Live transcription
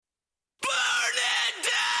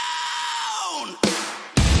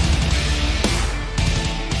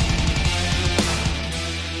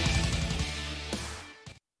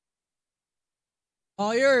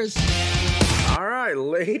All yours. All right,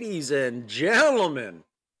 ladies and gentlemen,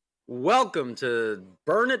 welcome to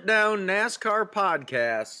Burn It Down NASCAR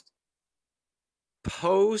podcast.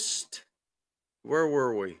 Where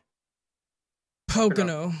were we?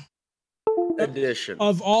 Pocono. Edition.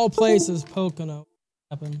 Of all places, Pocono.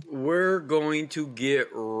 We're going to get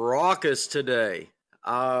raucous today.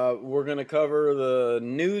 We're going to cover the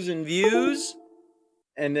news and views,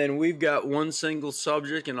 and then we've got one single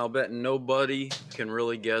subject, and I'll bet nobody can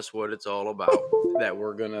really guess what it's all about that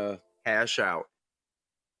we're going to hash out.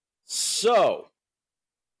 So,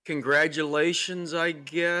 congratulations, I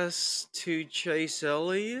guess, to Chase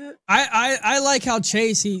Elliott. I like how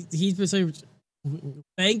Chase, he's been saying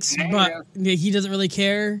thanks, but he doesn't really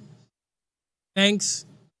care. Thanks.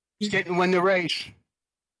 He didn't win the race.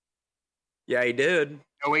 Yeah, he did.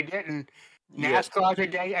 No, he didn't. NASCAR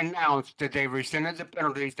today announced that they rescinded the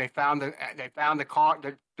penalties. They found the car.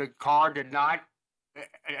 The car did not.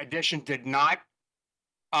 Addition did not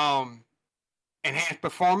enhance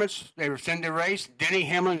performance. They rescinded the race. Denny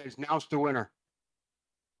Hamlin is announced the winner.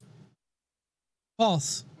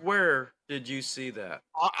 False. Where did you see that?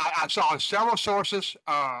 I saw on several sources.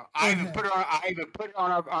 I even put it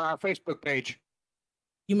on our Facebook page.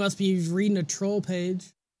 You must be reading a troll page.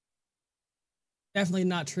 Definitely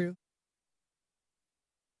not true.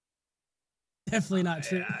 Definitely not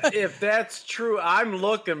true. If that's true, I'm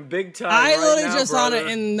looking big time. I right literally now, just brother. on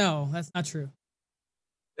it, and no, that's not true.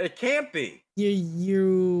 It can't be.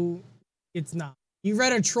 It's not. You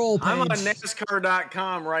read a troll page. I'm on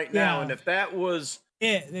NASCAR.com right now, and if that was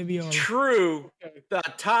they'd be over. True, the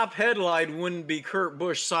top headline wouldn't be Kurt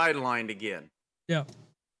Busch sidelined again. Yeah.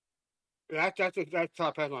 That's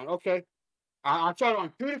top headline. Okay. I saw it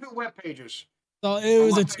on two different web pages. So it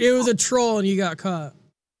was a troll, and you got caught.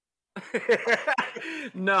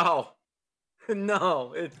 No. Chase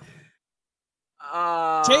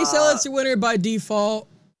Elliott's the winner by default,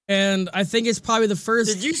 and I think it's probably the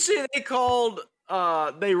first. Did you see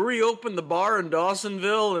they reopened the bar in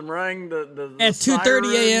Dawsonville and rang the at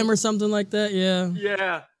 2:30 a.m. or something like that? Yeah.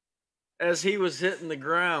 Yeah. As he was hitting the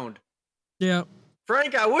ground. Yeah.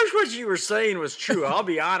 Frank, I wish what you were saying was true. I'll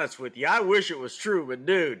be honest with you. I wish it was true, but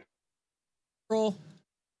dude. Troll.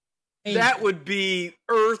 Hey. That would be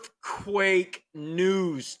earthquake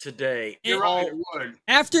news today. You're right, it would.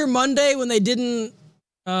 After Monday, when they didn't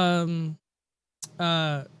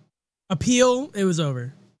appeal, it was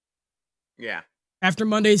over. Yeah. After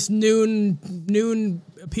Monday's noon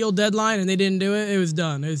appeal deadline, and they didn't do it, it was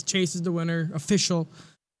done. It was Chase is the winner, official.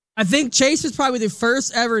 I think Chase is probably the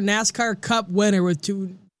first ever NASCAR Cup winner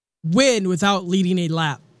to win without leading a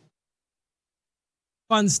lap.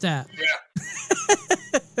 Fun stat. Yeah.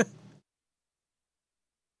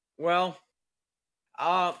 Well,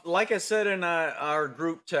 like I said in our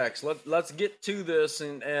group text, let's get to this,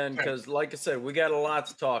 and because, like I said, we got a lot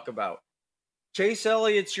to talk about. Chase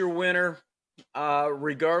Elliott's your winner,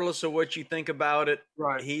 regardless of what you think about it.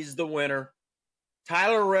 Right. He's the winner.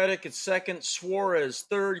 Tyler Reddick is second, Suarez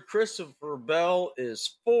third, Christopher Bell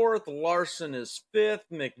is fourth, Larson is fifth,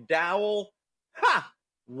 McDowell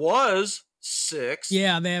was sixth.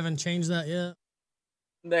 Yeah, they haven't changed that yet.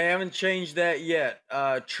 They haven't changed that yet.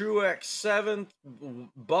 Truex 7th,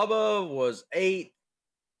 Bubba was 8th,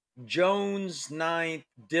 Jones 9th,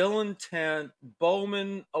 Dillon 10th,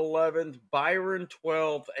 Bowman 11th, Byron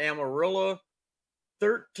 12th, Amarillo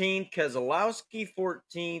 13th, Keselowski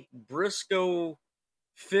 14th, Briscoe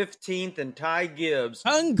 15th, and Ty Gibbs.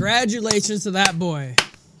 Congratulations to that boy.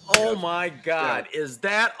 Oh my God. Yeah. Is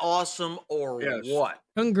that awesome or what?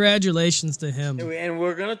 Congratulations to him. And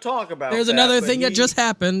we're going to talk about There's another thing that just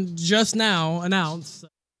happened, just now announced.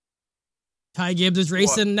 Ty Gibbs is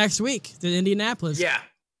racing next week to Indianapolis. Yeah.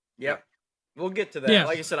 Yep. We'll get to that. Yeah.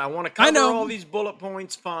 Like I said, I want to cover all these bullet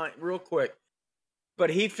points real quick. But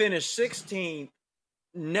he finished 16th,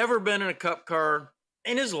 never been in a cup car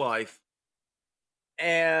in his life.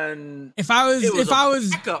 And it was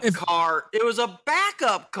a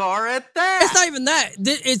backup car at that. It's not even that.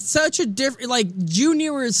 It's such a different. Like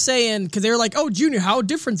Junior was saying, because they were like, "Oh, Junior, how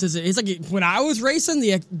different is it?" It's like when I was racing,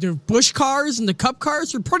 the Busch cars and the Cup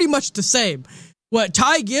cars are pretty much the same. What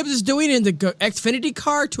Ty Gibbs is doing in the Xfinity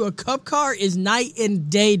car to a Cup car is night and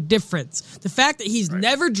day difference. The fact that he's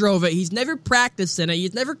never drove it, he's never practiced in it,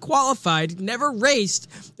 he's never qualified, never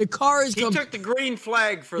raced. The car is... He took the green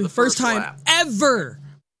flag for the first time lap. Ever.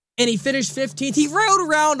 And he finished 15th. He rode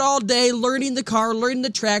around all day learning the car, learning the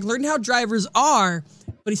track, learning how drivers are,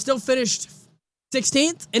 but he still finished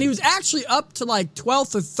 16th, and he was actually up to like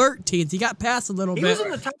 12th or 13th. He got past a little bit. He was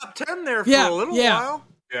in the top 10 there for a little while.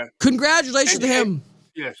 Yeah. Congratulations to him.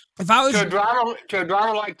 Yes. If I was To a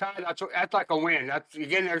driver like Ty, that's like a win.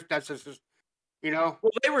 That's just, you know.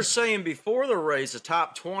 Well, they were saying before the race, a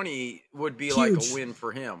top 20 would be like Huge. a win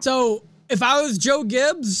for him. So if I was Joe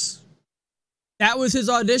Gibbs, that was his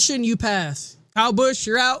audition, you pass. Kyle Busch,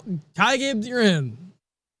 you're out. Ty Gibbs, you're in.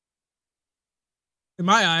 In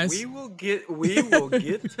my eyes. We will get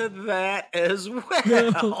to that as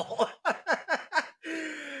well.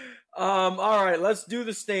 All right, let's do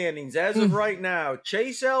the standings. As of right now,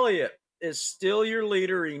 Chase Elliott is still your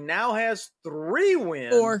leader. He now has 3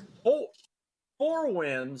 wins. 4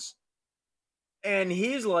 wins. And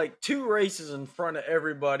he's like 2 races in front of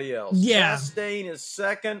everybody else. Yeah. Chastain is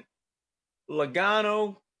second.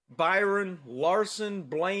 Logano, Byron, Larson,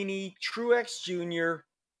 Blaney, Truex Jr.,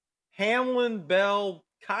 Hamlin, Bell,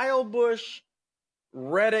 Kyle Busch,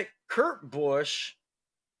 Reddick, Kurt Busch,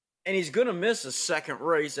 and he's going to miss a second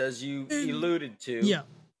race, as you alluded to. Yeah.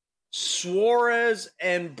 Suarez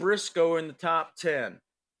and Briscoe in the top 10.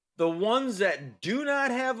 The ones that do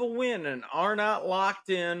not have a win and are not locked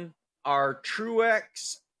in are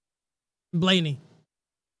Truex, Blaney,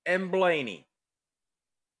 and Blaney.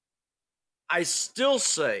 I still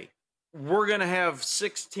say we're going to have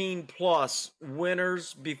 16 plus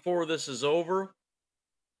winners before this is over.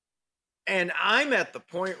 And I'm at the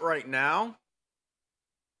point right now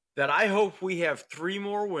that I hope we have 3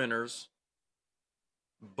 more winners.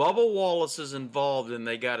 Bubba Wallace is involved, and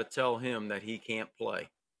they got to tell him that he can't play.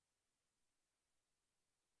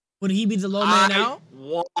 Would he be the low man out? I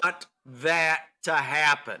want that to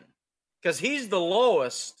happen because he's the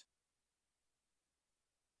lowest.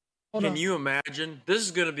 Can you imagine? This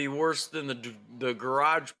is going to be worse than the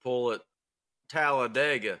garage pull at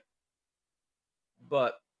Talladega.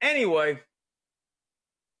 But anyway,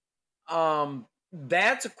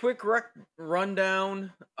 that's a quick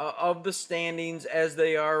rundown of the standings as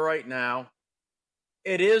they are right now.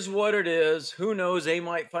 It is what it is. Who knows? They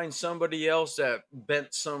might find somebody else that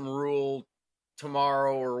bent some rule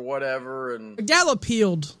tomorrow or whatever. And Gal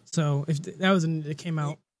appealed, so if that was it came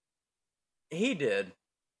out. He did.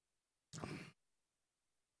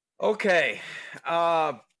 Okay.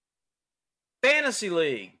 Fantasy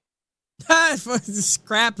League.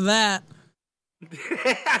 Scrap that.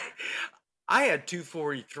 I had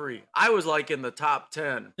 243. I was like in the top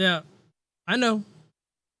 10. Yeah, I know.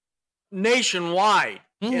 Nationwide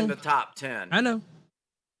in the top 10. I know.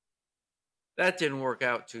 That didn't work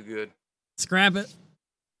out too good. Scrap it.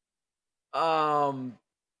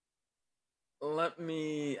 Let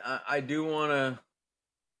me, I do want to,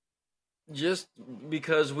 just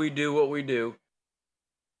because we do what we do.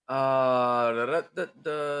 The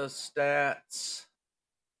stats.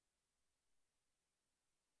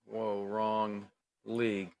 Whoa, wrong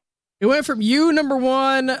league. It went from you number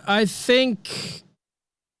 1, I think.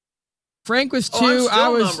 Frank was 2. I'm still I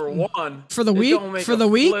was number 1 for the week. For the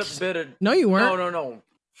week? No, you weren't. No.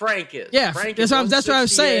 Frank is. Yeah, Frank that's what I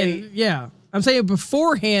was saying. Yeah, I'm saying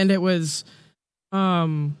beforehand it was,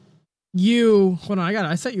 you. Hold on,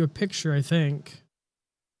 I sent you a picture. I think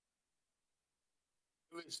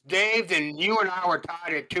It was Dave, and you and I were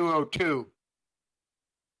tied at 202.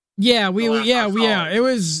 Yeah, It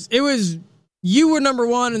was you were number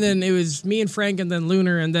 1, and then it was me and Frank, and then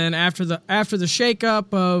Lunar, and then after the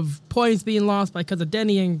shakeup of points being lost because of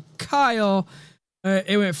Denny and Kyle,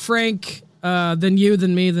 it went Frank, then you,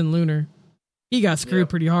 then me, then Lunar. He got screwed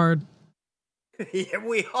pretty hard. Yeah,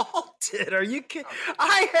 we all did. Are you kidding?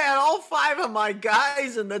 I had all 5 of my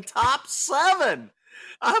guys in the top 7.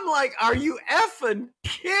 I'm like, are you effing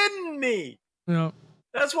kidding me? No.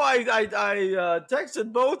 That's why I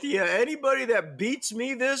texted both of you. Anybody that beats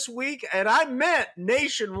me this week, and I meant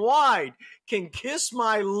nationwide, can kiss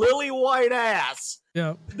my lily white ass.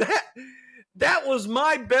 Yeah. That was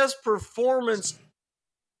my best performance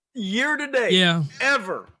year to date. Yeah.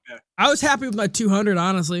 Ever. I was happy with my 200,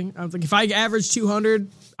 honestly. I was like, if I average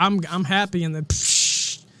 200, I'm happy. And then,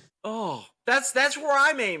 oh, that's where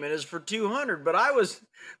I'm aiming, is for 200. But I was,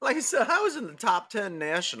 like I said, I was in the top 10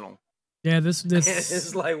 national. Yeah, this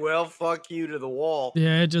it's like, well, fuck you to the wall.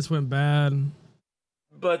 Yeah, it just went bad.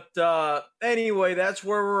 But anyway, that's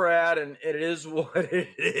where we're at, and it is what it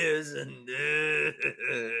is. And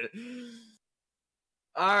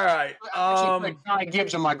all right, Ty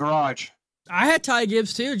Gibbs in my garage. I had Ty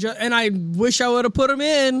Gibbs too, and I wish I would have put him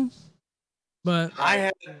in. But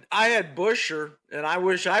I had Buscher, and I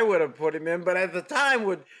wish I would have put him in. But at the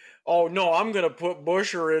time, oh no, I'm gonna put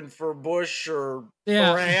Buscher in for Busch or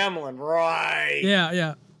Hamlin, right?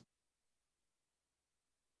 Yeah.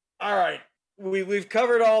 All right, we've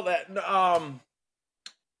covered all that.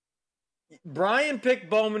 Brian picked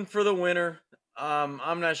Bowman for the winner.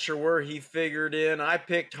 I'm not sure where he figured in. I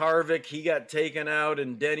picked Harvick. He got taken out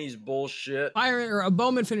in Denny's bullshit.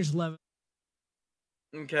 Bowman finished 11th.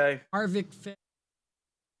 Okay. Harvick finished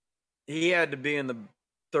He had to be in the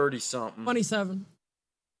 30-something. 27.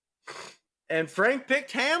 And Frank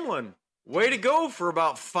picked Hamlin. Way to go for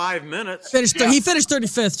about 5 minutes. He finished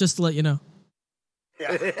 35th, just to let you know.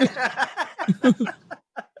 Yeah.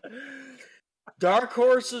 Dark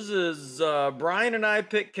horses is Brian and I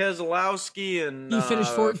picked Keselowski, and he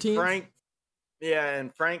finished 14th.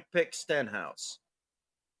 Frank picked Stenhouse.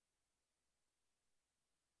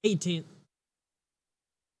 18th.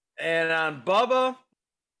 And on Bubba,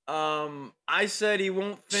 I said he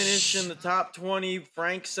won't finish in the top 20.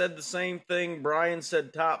 Frank said the same thing. Brian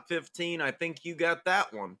said top 15. I think you got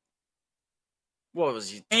that one. What was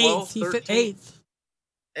he? 12th, 13th? 8th.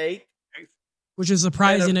 8th. Which is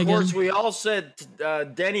surprising again. Of course, we all said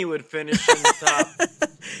Denny would finish in the top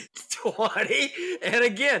 20. And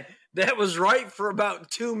again, that was right for about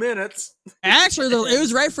 2 minutes. Actually, though, it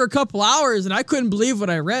was right for a couple hours, and I couldn't believe what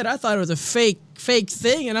I read. I thought it was a fake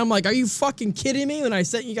thing, and I'm like, "Are you fucking kidding me?" When I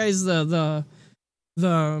sent you guys the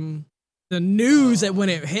news that when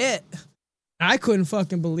it hit, I couldn't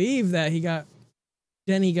fucking believe that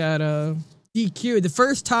Denny got DQ'd the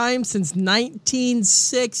first time since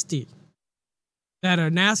 1960 that a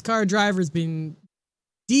NASCAR driver's been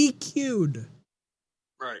DQ'd.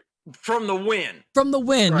 Right. From the win. From the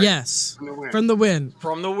win, right. Yes. From the win.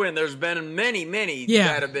 There's been many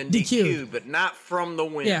that have been DQ'd, but not from the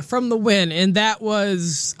win. Yeah, from the win. And that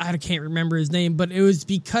was, I can't remember his name, but it was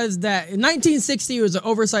because that in 1960 it was an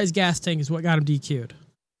oversized gas tank is what got him DQ'd.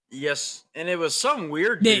 Yes. And it was some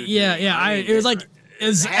weird dude. It was like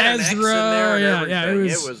Ezra. It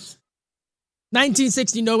was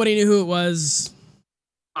 1960, nobody knew who it was.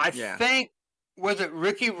 I think, was it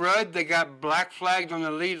Ricky Rudd that got black flagged on the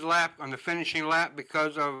lead lap, on the finishing lap,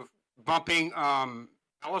 because of bumping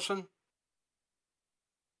Allison?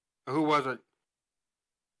 Who was it?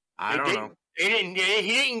 I don't know. He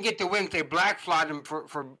didn't get the win. They black flagged him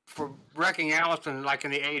for wrecking Allison like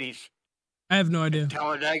in the 80s. I have no idea.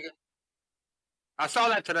 Talladega. I saw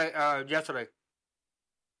that yesterday.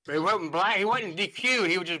 But he wasn't black. He wasn't DQ'd.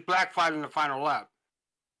 He was just black flagged in the final lap.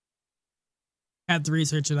 Had to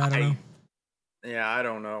research it. I don't know. Yeah, I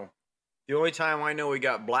don't know. The only time I know he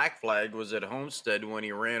got black flagged was at Homestead when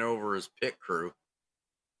he ran over his pit crew.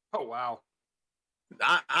 Oh, wow.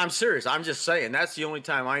 I'm serious. I'm just saying. That's the only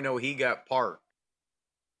time I know he got parked.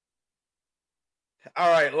 All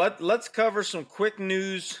right, let's cover some quick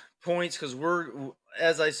news points because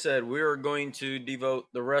as I said, we are going to devote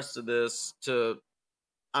the rest of this to.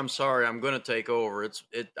 I'm sorry, I'm going to take over.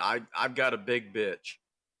 I've got a big bitch.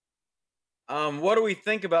 What do we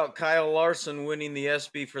think about Kyle Larson winning the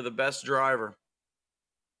ESPY for the best driver?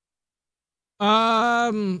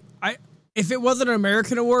 If it wasn't an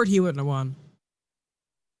American award, he wouldn't have won.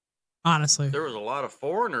 Honestly, there was a lot of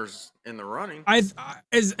foreigners in the running.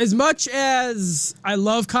 As much as I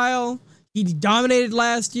love Kyle, he dominated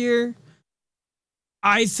last year.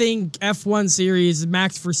 I think F1 series,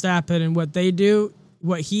 Max Verstappen and what they do,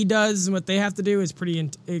 what he does and what they have to do is pretty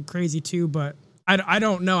crazy too. But I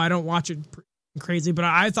don't know. I don't watch it crazy, but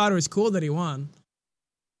I thought it was cool that he won.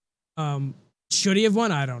 Should he have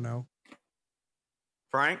won? I don't know.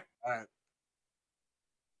 Frank?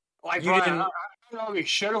 Like Brian, I don't know if he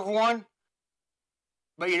should have won,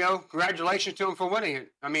 but, congratulations to him for winning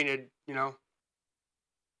it. I mean,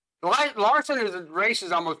 Larson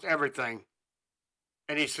races almost everything,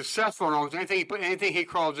 and he's successful in almost anything he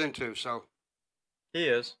crawls into, so. He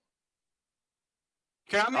is.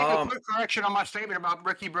 Can I make a quick correction on my statement about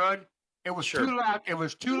Ricky Rudd? It was 2 laps. It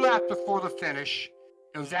was 2 laps before the finish.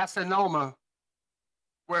 It was at Sonoma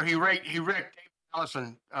where he wrecked David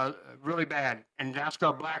Allison really bad, and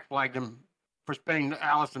NASCAR black flagged him for spinning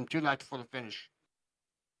Allison 2 laps before the finish,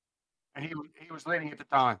 and he was leading at the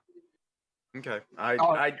time. Okay,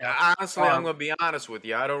 honestly, I'm going to be honest with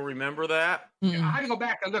you. I don't remember that. Mm-mm. I had to go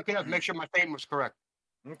back and look it up, make sure my statement was correct.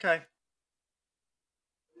 Okay.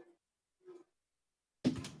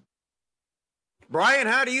 Brian,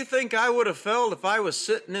 how do you think I would have felt if I was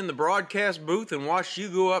sitting in the broadcast booth and watched you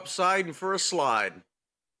go upside and for a slide?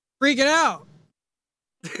 Freaking out.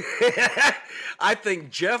 I think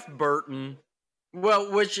Jeff Burton,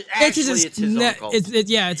 which actually it's his uncle.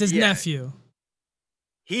 It's his nephew.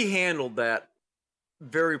 He handled that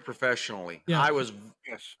very professionally. Yeah.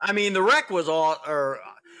 I mean, the wreck was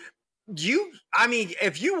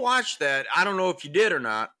if you watched that, I don't know if you did or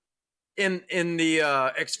not, in the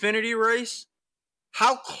Xfinity race,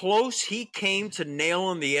 how close he came to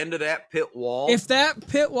nailing the end of that pit wall. If that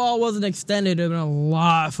pit wall wasn't extended, it would have been a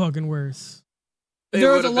lot fucking worse.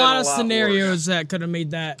 there was a lot of scenarios that could have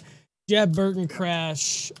made that Jeb Burton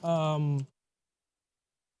crash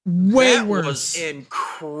way that worse. Was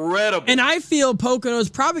incredible. And I feel Pocono is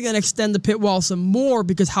probably going to extend the pit wall some more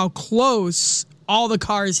because how close all the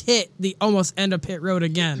cars hit the almost end of pit road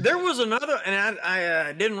again. There was another, and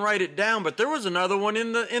I didn't write it down, but there was another one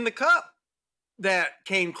in the Cup that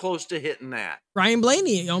came close to hitting that. Ryan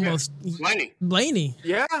Blaney almost. Yeah. Blaney.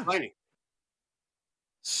 Yeah. Blaney.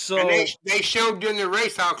 So and they showed during the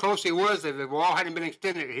race how close he was. If the wall hadn't been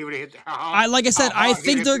extended, he would have hit. Like I said, I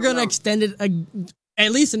think they're going to extend it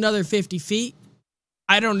at least another 50 feet.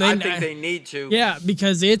 I don't know. I think they need to. Yeah,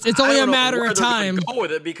 because it's only a matter of time. Go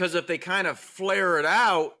with it because if they kind of flare it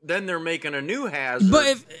out, then they're making a new hazard.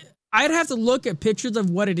 But I'd have to look at pictures of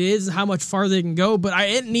what it is and how much farther it can go, but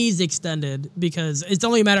it needs extended because it's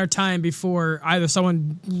only a matter of time before either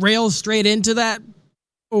someone rails straight into that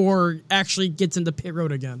or actually gets into pit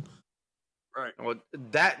road again. Right. Well,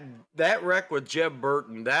 that wreck with Jeb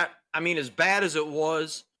Burton, as bad as it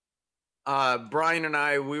was, Brian and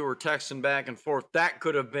I, we were texting back and forth. That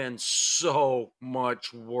could have been so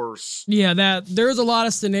much worse. Yeah, there's a lot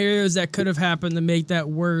of scenarios that could have happened to make that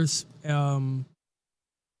worse. It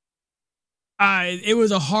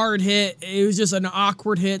was a hard hit. It was just an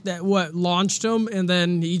awkward hit that launched him, and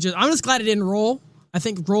then I'm just glad it didn't roll. I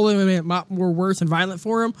think rolling would have been more worse and violent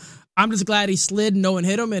for him. I'm just glad he slid, no one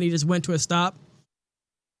hit him, and he just went to a stop.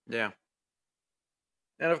 Yeah.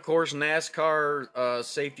 And of course, NASCAR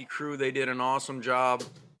safety crew, they did an awesome job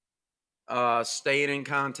staying in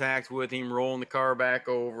contact with him, rolling the car back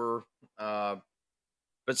over. But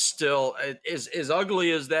still, as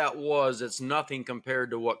ugly as that was, it's nothing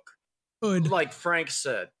compared to what, like Frank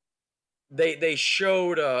said. They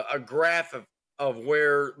showed a graph of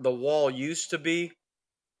where the wall used to be.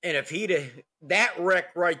 And if that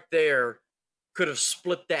wreck right there could have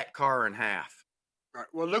split that car in half. Right.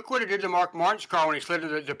 Well, look what it did to Mark Martin's car when he slid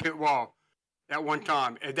into the pit wall that one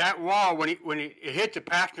time. And that wall, when it hit the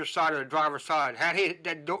passenger side or the driver's side, had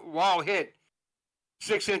that wall hit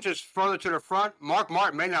 6 inches further to the front, Mark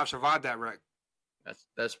Martin may not have survived that wreck.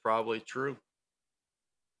 That's probably true.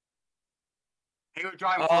 He was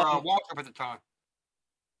driving for Waltrip at the time.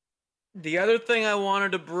 The other thing I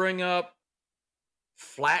wanted to bring up,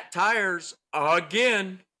 flat tires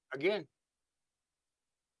again.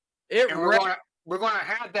 We're going to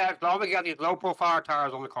have that as long as we got these low-profile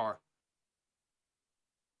tires on the car.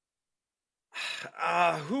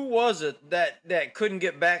 Who was it that couldn't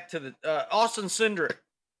get back to the Austin Cindric?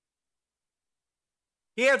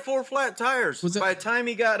 He had 4 flat tires. By the time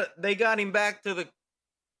they got him back to the.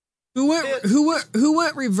 Who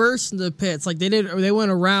went reverse in the pits like they did, or they went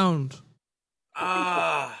around?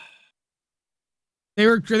 They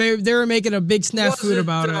were making a big snafu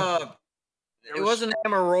about it. It wasn't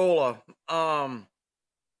Amarola.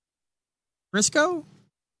 Briscoe?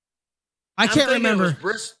 I can't remember.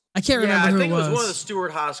 I can't remember who it was. I think it was one of the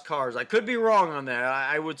Stewart-Haas cars. I could be wrong on that.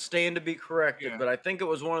 I would stand to be corrected, but I think it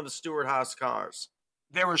was one of the Stewart-Haas cars.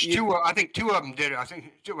 There was two. I think 2 of them did it. I can't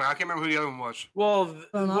remember who the other one was. Well,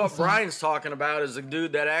 what Brian's talking about is the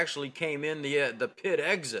dude that actually came in the pit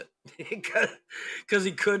exit because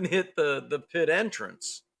he couldn't hit the pit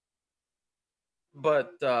entrance.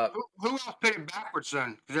 But who else pitted backwards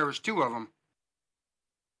then? Because there was 2 of them.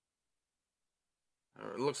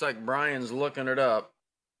 It looks like Brian's looking it up.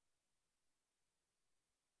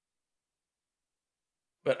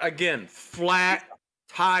 But again, flat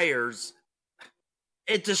tires.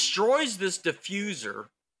 It destroys this diffuser.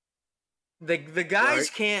 The guys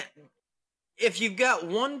can't. If you've got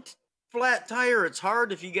 1 flat tire, it's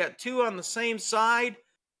hard. If you got 2 on the same side,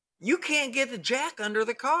 you can't get the jack under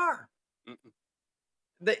the car.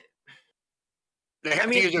 They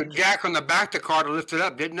had to use a jack on the back of the car to lift it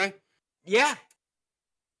up, didn't they? Yeah.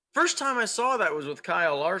 First time I saw that was with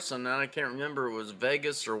Kyle Larson, and I can't remember if it was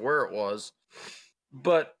Vegas or where it was.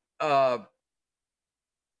 But I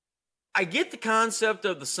get the concept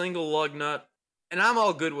of the single lug nut, and I'm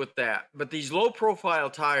all good with that. But these low-profile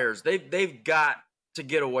tires, they've got to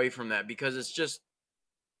get away from that because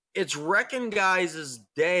it's wrecking guys'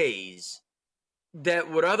 days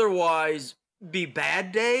that would otherwise be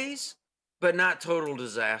bad days, but not total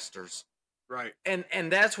disasters. Right.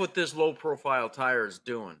 And that's what this low-profile tire is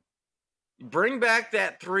doing. Bring back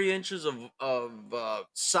that 3 inches of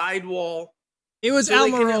sidewall. It was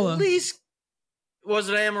Almirola. At least, was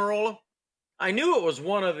it Almirola? I knew it was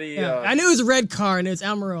one of the. I knew it was a red car, and it was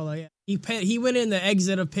Almirola. Yeah, he went in the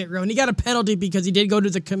exit of pit road, and he got a penalty because he did go to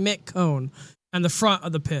the commit cone on the front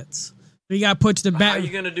of the pits. He got put to the back. How are you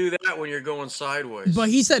going to do that when you're going sideways? But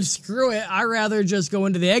he said, screw it. I'd rather just go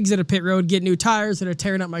into the exit of pit road, get new tires that are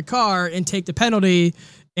tearing up my car, and take the penalty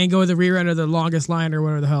and go to the rear end of the longest line or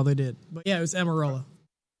whatever the hell they did. But yeah, it was Amarola.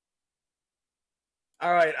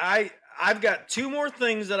 All right. I've got two more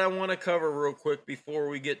things that I want to cover real quick before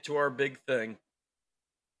we get to our big thing.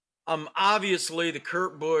 Obviously, the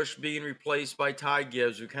Kurt Busch being replaced by Ty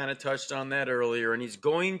Gibbs. We kind of touched on that earlier, and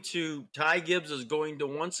Ty Gibbs is going to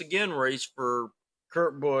once again race for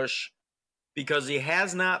Kurt Busch because he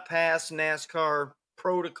has not passed NASCAR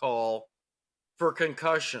protocol for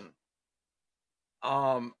concussion.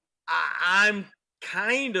 I'm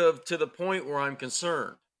kind of to the point where I'm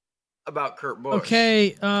concerned about Kurt Busch.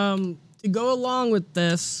 Okay, to go along with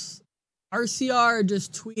this, RCR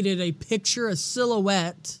just tweeted a picture, a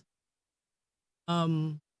silhouette.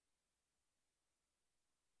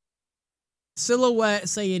 Silhouette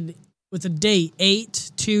saying with a date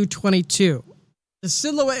 8/2/22. The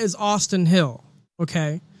silhouette is Austin Hill.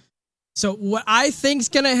 Okay. So what I think's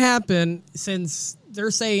gonna happen, since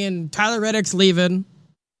they're saying Tyler Reddick's leaving,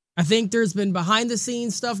 I think there's been behind the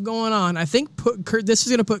scenes stuff going on. I think this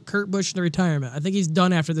is gonna put Kurt Busch in retirement. I think he's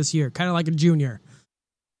done after this year, kind of like a junior.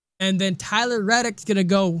 And then Tyler Reddick's gonna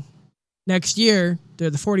go next year to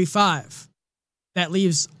the 45. That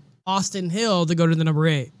leaves Austin Hill to go to the number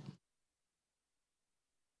 8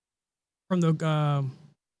 from the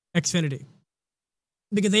Xfinity,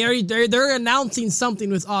 because they're announcing something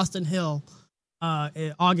with Austin Hill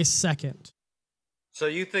August 2nd. So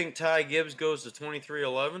you think Ty Gibbs goes to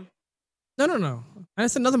 2311? No. I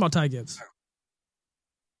said nothing about Ty Gibbs.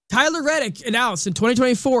 Tyler Reddick announced in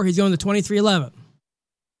 2024 he's going to 2311.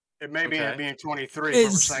 It may be being 23.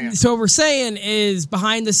 So what we're saying is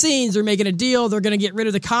behind the scenes, they're making a deal. They're going to get rid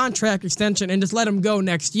of the contract extension and just let him go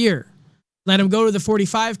next year. Let him go to the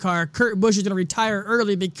 45 car. Kurt Busch is going to retire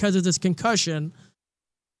early because of this concussion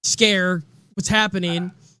scare, what's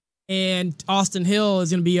happening. And Austin Hill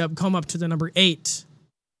is going to come up to the number 8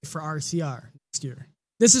 for RCR next year.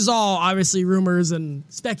 This is all obviously rumors and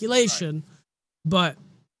speculation, but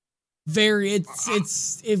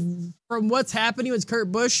from what's happening with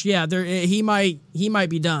Kurt Busch, yeah, he might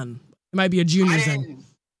be done. It might be a junior thing.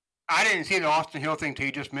 I didn't see the Austin Hill thing till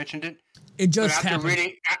you just mentioned it. It just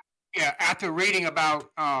happened. After reading about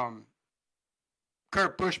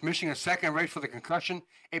Kurt Busch missing a second race for the concussion,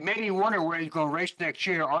 it made me wonder where he's going to race next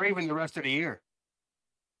year or even the rest of the year.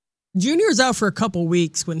 Junior's out for a couple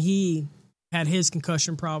weeks when he had his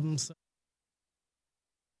concussion problems.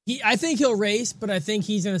 I think he'll race, but I think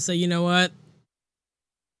he's going to say, you know what?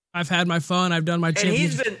 I've had my fun. I've done my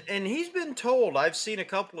championship. And he's been told. I've seen a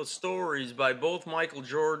couple of stories by both Michael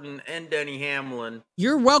Jordan and Denny Hamlin.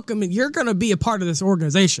 You're welcome. You're going to be a part of this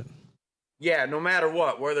organization. Yeah, no matter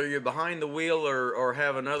what, whether you're behind the wheel or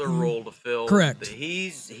have another role to fill. Correct. He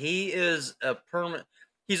is a permanent.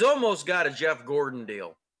 He's almost got a Jeff Gordon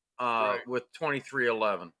deal with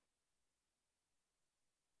 2311.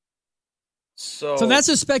 So that's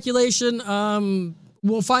a speculation.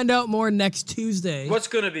 We'll find out more next Tuesday. What's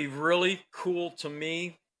going to be really cool to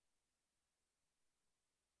me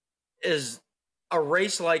is a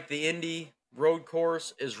race like the Indy road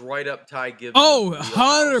course is right up Ty Gibbs. Oh,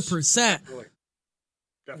 100%.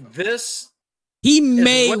 He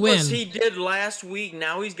may win. What he did last week,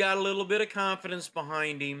 now he's got a little bit of confidence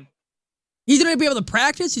behind him. He's going to be able to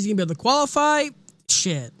practice. He's going to be able to qualify.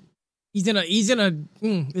 Shit. It's going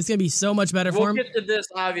to be so much better for him. We'll get to this,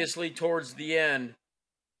 obviously, towards the end.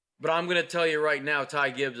 But I'm going to tell you right now, Ty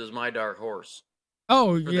Gibbs is my dark horse.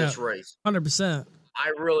 For this race. 100%. I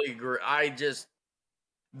really agree.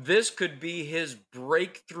 This could be his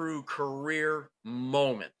breakthrough career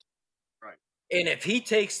moment. Right. And if he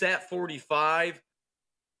takes that 45,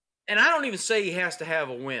 and I don't even say he has to have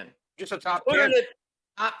a win. Just a top 10.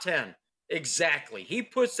 Top 10. Exactly. He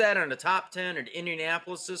puts that in the top 10 at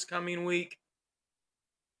Indianapolis this coming week.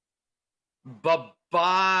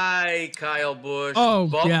 Bye-bye, Kyle Busch. Oh,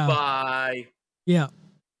 bye-bye. Yeah.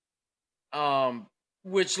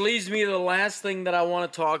 Which leads me to the last thing that I want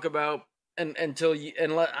to talk about, I'm going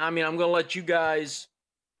to let you guys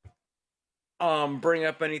bring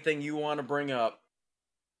up anything you want to bring up.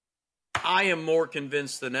 I am more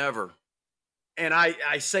convinced than ever, and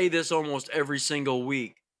I say this almost every single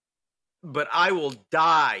week, but I will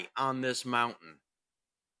die on this mountain.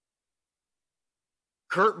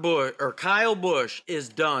 Kyle Busch is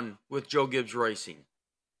done with Joe Gibbs Racing.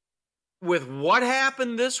 With what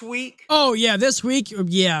happened this week? Oh, yeah, this week,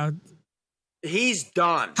 yeah. He's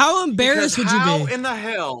done. How embarrassed would you be? How in the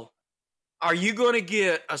hell are you going to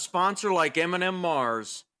get a sponsor like M&M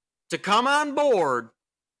Mars to come on board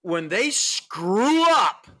when they screw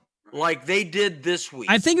up like they did this week.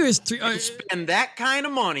 I think it was 3. Spend that kind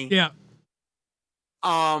of money. Yeah.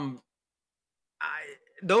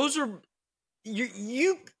 Those are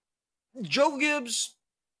you. Joe Gibbs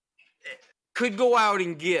could go out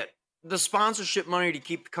and get the sponsorship money to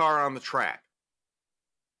keep the car on the track.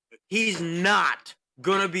 He's not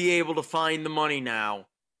going to be able to find the money now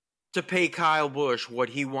to pay Kyle Busch what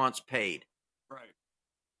he wants paid. Right.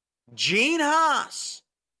 Gene Haas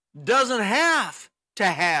doesn't have to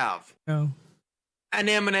have an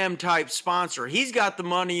M&M type sponsor. He's got the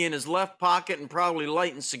money in his left pocket and probably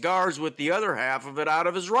lighting cigars with the other half of it out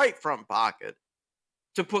of his right front pocket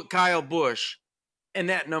to put Kyle Busch in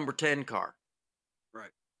that number 10 car.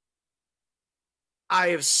 Right. I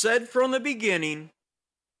have said from the beginning,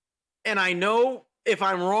 and I know if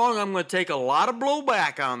I'm wrong, I'm going to take a lot of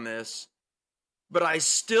blowback on this, but I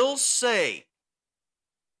still say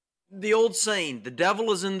the old saying, the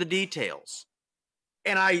devil is in the details.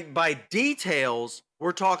 And by details,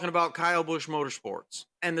 we're talking about Kyle Busch Motorsports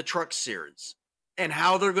and the Truck Series and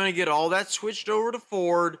how they're going to get all that switched over to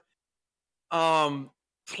Ford.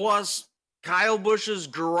 Plus, Kyle Busch's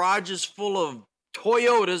garage is full of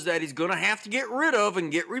Toyotas that he's going to have to get rid of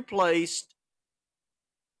and get replaced.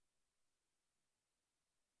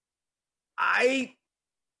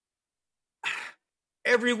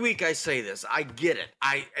 Every week I say this. I get it.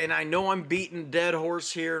 I know I'm beating a dead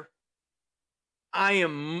horse here. I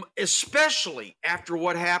am, especially after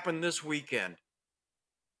what happened this weekend.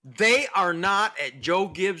 They are not at Joe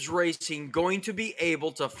Gibbs Racing going to be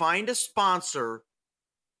able to find a sponsor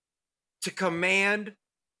to command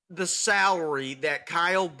the salary that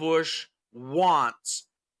Kyle Busch wants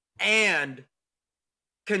and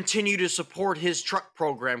continue to support his truck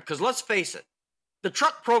program. Because let's face it, the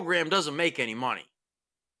truck program doesn't make any money.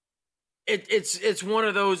 It's one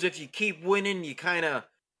of those, if you keep winning, you kind of,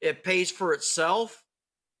 it pays for itself.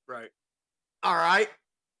 Right. All right.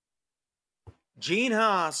 Gene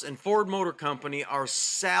Haas and Ford Motor Company are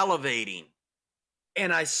salivating.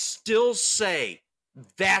 And I still say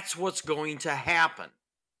that's what's going to happen.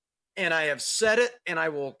 And I have said it, and I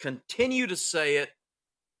will continue to say it.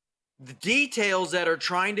 The details that are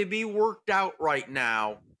trying to be worked out right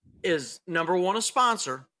now is, number one, a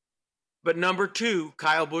sponsor, but number two,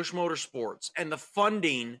 Kyle Busch Motorsports and the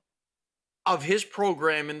funding of his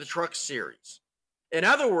program in the Truck Series. In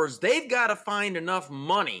other words, they've got to find enough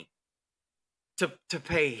money to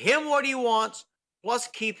pay him what he wants, plus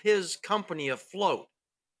keep his company afloat.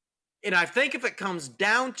 And I think if it comes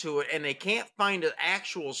down to it and they can't find an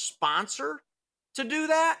actual sponsor to do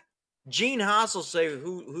that, Gene Haas will say,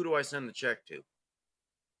 who do I send the check to?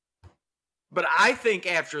 But I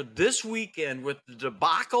think after this weekend with the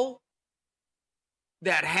debacle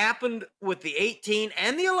that happened with the 18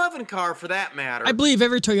 and the 11 car for that matter. I believe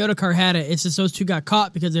every Toyota car had it. It's just those two got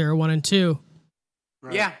caught because they were 1 and 2.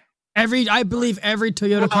 Right. Yeah. I believe every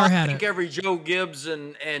Toyota car had it. I think every Joe Gibbs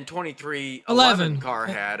and 2311 car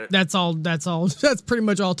had it. That's all. That's pretty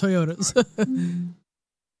much all Toyotas. Right.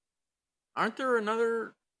 Aren't there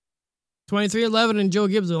another 2311 and Joe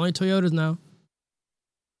Gibbs are the only Toyotas now.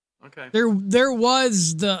 Okay. There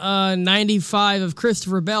was the 95 of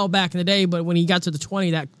Christopher Bell back in the day, but when he got to the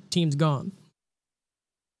 20, that team's gone.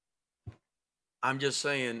 I'm just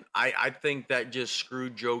saying, I think that just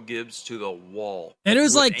screwed Joe Gibbs to the wall. And it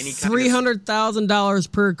was like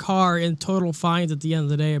 $300,000 per car in total fines at the end of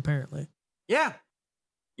the day, apparently. Yeah.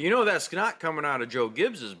 You know, that's not coming out of Joe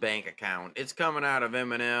Gibbs's bank account. It's coming out of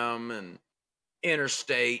M&M and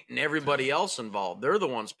Interstate and everybody else involved. They're the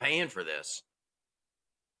ones paying for this.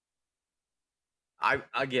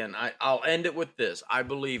 I'll end it with this. I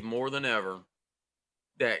believe more than ever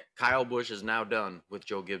that Kyle Busch is now done with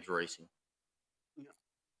Joe Gibbs Racing.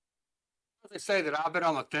 They say that I've been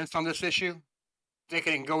on the fence on this issue. Think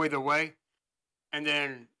it can go either way. And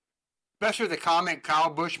then, especially the comment Kyle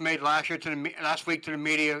Busch made last week to the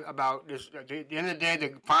media about this. At the end of the day,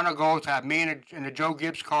 the final goal is to have me in the Joe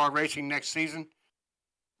Gibbs car racing next season.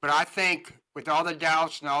 But I think with all the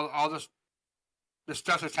doubts and all the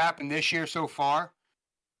stuff that's happened this year so far,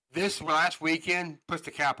 this last weekend puts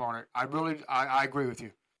the cap on it. I agree with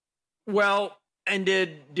you. Well, and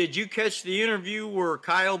did you catch the interview where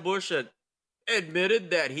Kyle Busch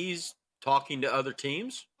admitted that he's talking to other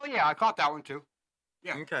teams? Oh, yeah, I caught that one too.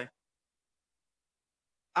 Yeah. Okay.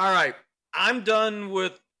 All right. I'm done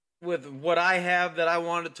with what I have that I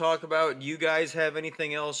wanted to talk about. You guys have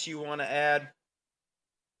anything else you want to add?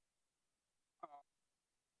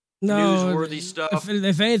 No. Newsworthy stuff?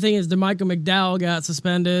 If anything, is Michael McDowell got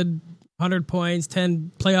suspended, 100 points,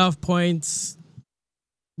 10 playoff points,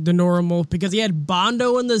 the normal, because he had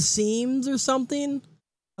Bondo in the seams or something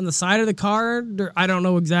on the side of the car. I don't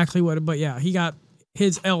know exactly what, but yeah, he got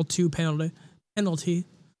his L2 penalty.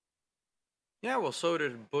 Yeah, well, so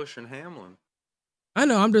did Busch and Hamlin. I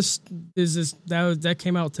know. That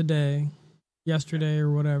came out yesterday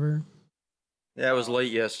or whatever. Yeah, it was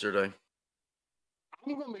late yesterday.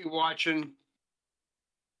 I'm going to be watching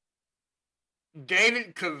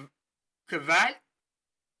David Kvyat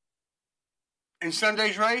in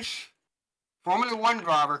Sunday's race. Formula One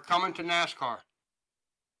driver coming to NASCAR.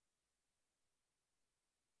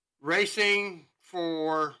 Racing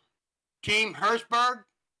for Team Herzberg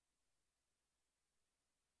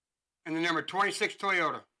and the number 26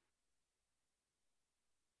 Toyota.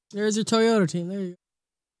 There's your Toyota team.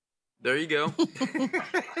 There you go.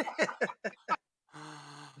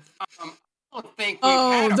 I don't think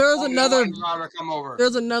there's another driver come over.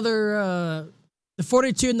 There's another. The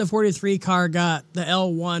 42 and the 43 car got the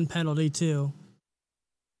L1 penalty too.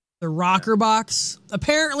 The rocker box.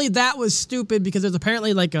 Apparently that was stupid because there's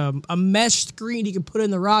apparently like a mesh screen you can put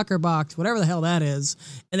in the rocker box, whatever the hell that is,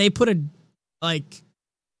 and they put a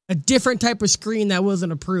different type of screen that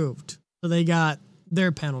wasn't approved, so they got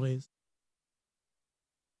their penalties.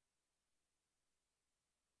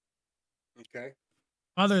 Okay.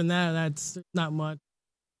 Other than that, that's not much.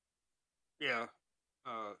 Yeah.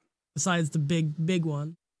 Besides the big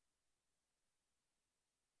one.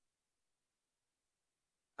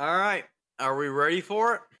 All right. Are we ready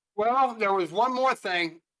for it? Well, there was one more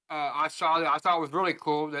thing I saw that I thought was really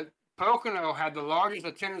cool, that Pocono had the largest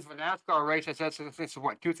attendance for NASCAR race since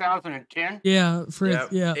what, 2010? Yeah.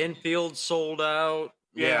 Infield sold out.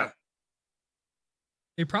 Yeah.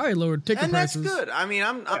 They probably lowered ticket prices. And that's good. I mean,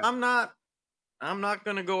 I'm not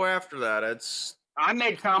going to go after that. I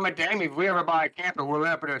made comment to Amy, if we ever buy a camper, we'll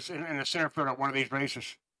end up in the center field at one of these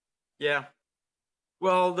races. Yeah.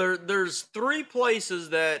 Well, there's 3 places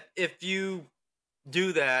that if you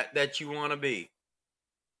do that you want to be.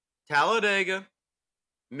 Talladega,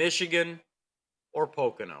 Michigan, or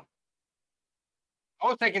Pocono. I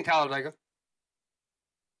was thinking Talladega.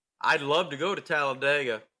 I'd love to go to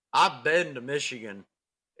Talladega. I've been to Michigan.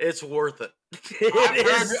 It's worth it. We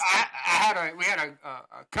had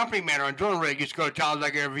a company man on drilling rig used to go to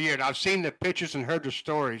Talladega every year, and I've seen the pictures and heard the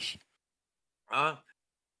stories.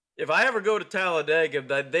 If I ever go to Talladega,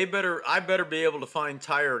 I better be able to find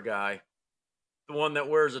Tire Guy, the one that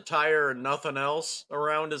wears a tire and nothing else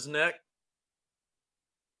around his neck.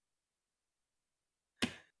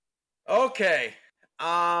 Okay,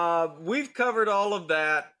 we've covered all of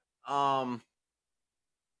that.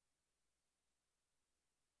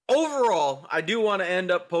 Overall, I do want to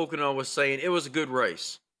end up Pocono with saying it was a good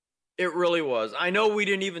race. It really was. I know we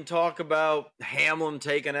didn't even talk about Hamlin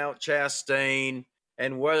taking out Chastain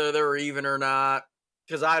and whether they're even or not,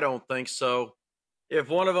 because I don't think so. If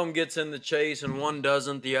one of them gets in the chase and one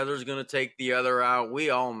doesn't, the other's going to take the other out. We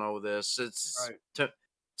all know this. It's right.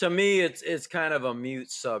 To me, it's kind of a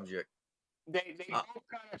mute subject. They both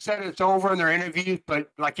kind of said it's over in their interviews, but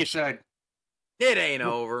like you said, it ain't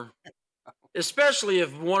over. Especially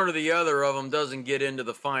if one or the other of them doesn't get into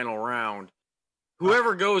the final round.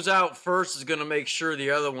 Whoever goes out first is going to make sure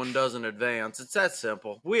the other one doesn't advance. It's that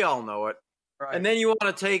simple. We all know it. Right. And then you want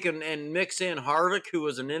to take and mix in Harvick, who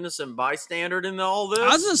was an innocent bystander in all this? I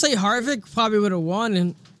was going to say Harvick probably would have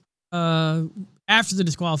won after the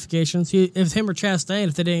disqualifications. If him or Chastain,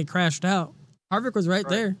 if they didn't get crashed out. Harvick was right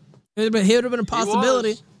there. He would have been a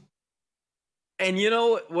possibility. And you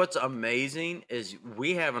know what's amazing is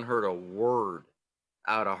we haven't heard a word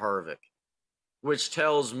out of Harvick, which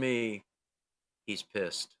tells me he's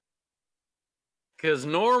pissed. Because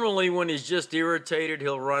normally when he's just irritated,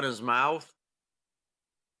 he'll run his mouth.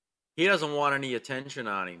 He doesn't want any attention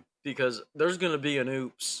on him because there's going to be an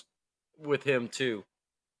oops with him too.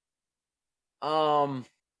 That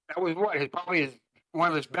was probably one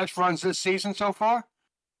of his best runs this season so far.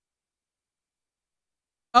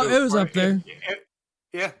 Oh, it was up there.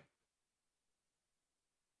 Yeah.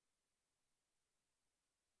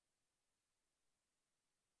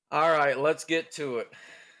 All right, let's get to it.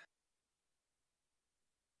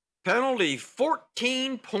 Penalty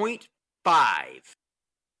 14.5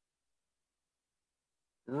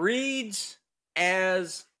 reads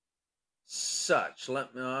as such.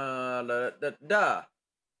 Let me. I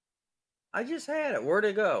just had it. Where'd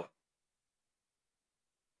it go?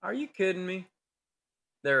 Are you kidding me?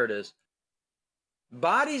 There it is.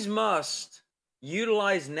 Bodies must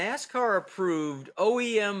utilize NASCAR-approved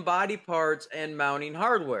OEM body parts and mounting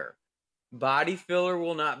hardware. Body filler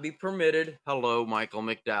will not be permitted. Hello, Michael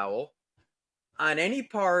McDowell. On any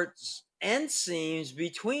parts and seams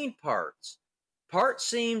between parts. Part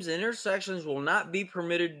seams and intersections will not be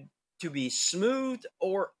permitted to be smoothed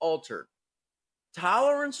or altered.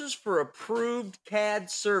 Tolerances for approved CAD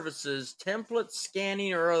services, template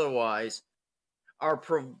scanning or otherwise, are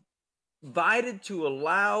provided to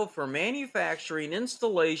allow for manufacturing,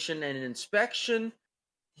 installation, and inspection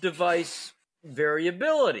device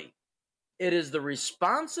variability. It is the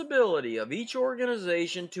responsibility of each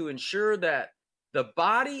organization to ensure that the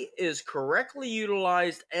body is correctly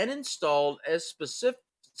utilized and installed as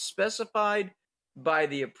specified by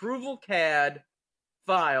the approval CAD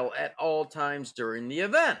file at all times during the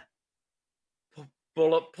event.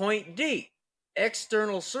 Bullet point D.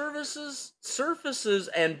 External surfaces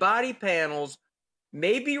and body panels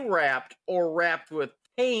may be wrapped or wrapped with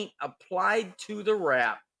paint applied to the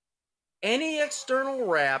wrap. Any external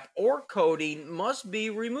wrap or coating must be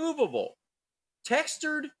removable.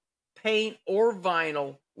 Textured paint or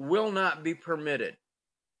vinyl will not be permitted.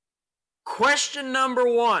 Question number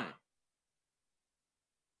 1.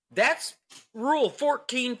 That's Rule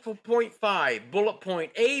 14.5, bullet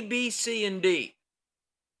point A, B, C, and D.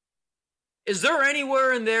 Is there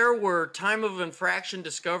anywhere in there where time of infraction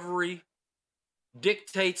discovery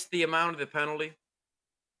dictates the amount of the penalty?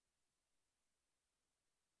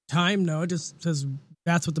 Time, no, it just says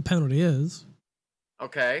that's what the penalty is.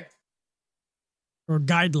 Okay. Or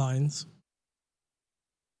guidelines.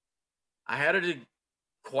 I had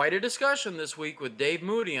quite a discussion this week with Dave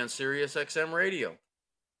Moody on Sirius XM Radio.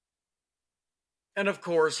 And of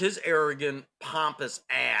course, his arrogant, pompous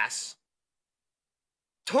ass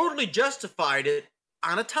totally justified it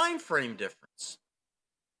on a time frame difference.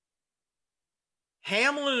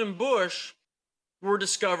 Hamlin and Busch were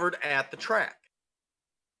discovered at the track.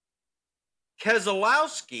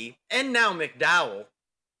 Keselowski and now McDowell,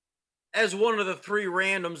 as one of the 3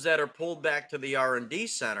 randoms that are pulled back to the R&D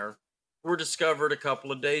center, were discovered a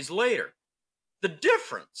couple of days later. The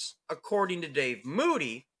difference, according to Dave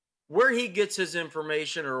Moody, where he gets his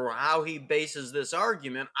information or how he bases this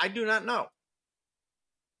argument, I do not know,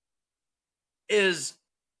 is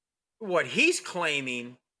what he's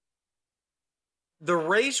claiming the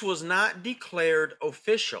race was not declared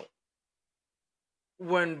official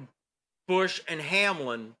when Busch and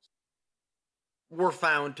Hamlin were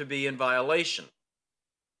found to be in violation.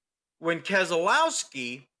 When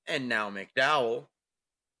Keselowski and now McDowell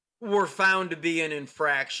were found to be in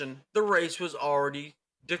infraction, the race was already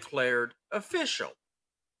declared official.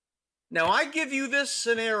 Now, I give you this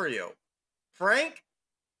scenario. Frank,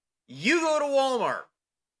 you go to Walmart.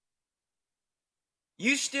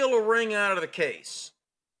 You steal a ring out of the case.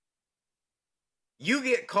 You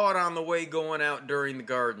get caught on the way going out during the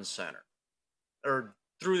garden center. Or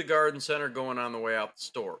through the garden center going on the way out the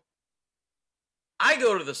store. I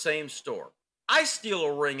go to the same store. I steal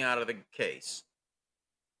a ring out of the case.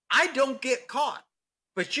 I don't get caught.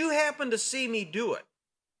 But you happen to see me do it.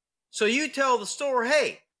 So you tell the store,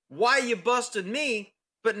 hey, why you busted me,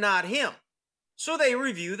 but not him? So they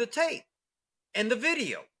review the tape and the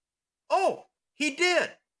video. Oh, he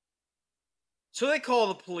did. So they call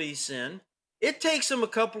the police in. It takes them a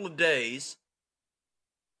couple of days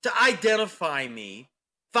to identify me,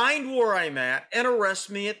 find where I'm at, and arrest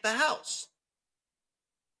me at the house.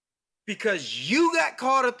 Because you got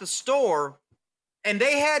caught at the store and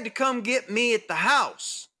they had to come get me at the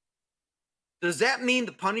house. Does that mean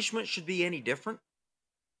the punishment should be any different?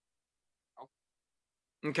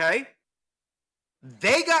 Okay.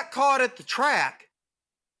 They got caught at the track.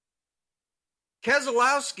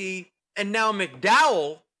 Keselowski and now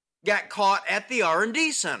McDowell got caught at the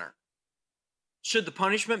R&D center. Should the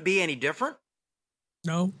punishment be any different?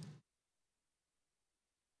 No.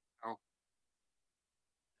 No.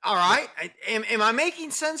 All right. Am I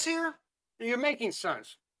making sense here? You're making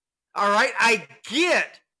sense. All right. I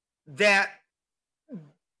get that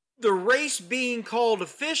the race being called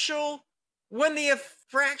official when the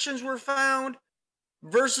infractions were found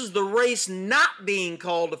versus the race not being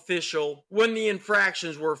called official when the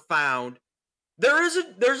infractions were found. There's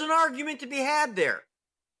an argument to be had there.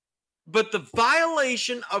 But the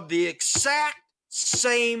violation of the exact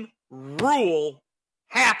same rule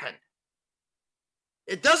happened.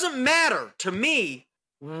 It doesn't matter to me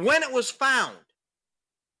when it was found.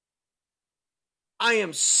 I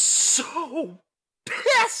am so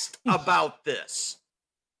pissed about this.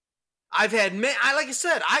 I've had, like I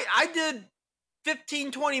said, I did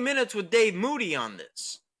 15, 20 minutes with Dave Moody on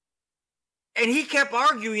this. And he kept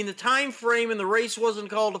arguing the time frame and the race wasn't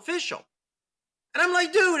called official. And I'm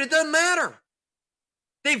like, dude, it doesn't matter.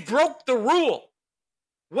 They broke the rule.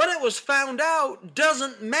 When it was found out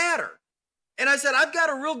doesn't matter. And I said, I've got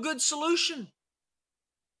a real good solution.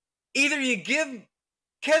 Either you give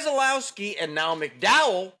Keselowski and now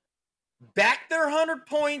McDowell back their 100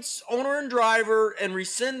 points, owner and driver, and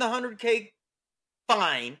rescind the $100K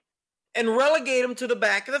fine and relegate them to the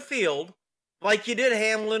back of the field like you did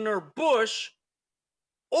Hamlin or Busch,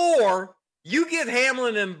 or you give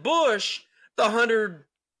Hamlin and Busch the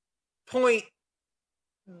 100-point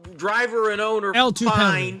driver and owner L2 fine.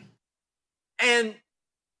 penalty. And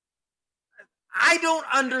I don't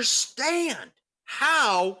understand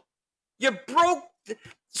how you broke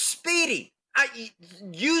Speedy.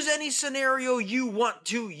 Use any scenario you want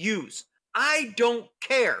to use. I don't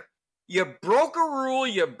care. You broke a rule.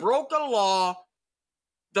 You broke a law.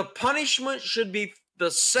 The punishment should be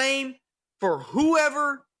the same for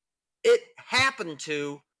whoever it happened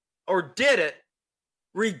to or did it,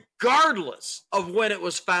 regardless of when it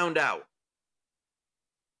was found out.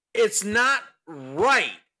 It's not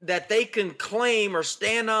right that they can claim or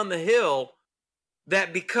stand on the hill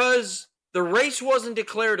that because the race wasn't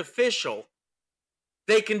declared official,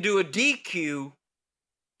 they can do a DQ.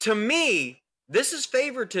 To me, this is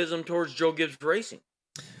favoritism towards Joe Gibbs Racing.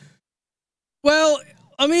 Well,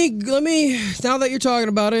 let me. Now that you're talking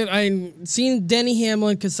about it, I've seen Denny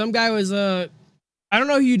Hamlin because some guy was I don't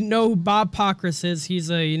know if you know who Bob Pockrass is. He's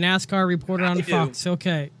a NASCAR reporter on Fox.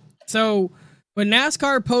 Okay, so when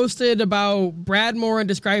NASCAR posted about Brad Moore and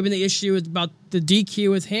describing the issue about the DQ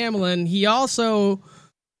with Hamlin, he also.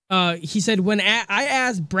 He said, when I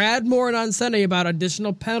asked Brad Moore on Sunday about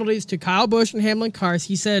additional penalties to Kyle Busch and Hamlin cars,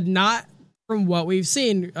 he said, not from what we've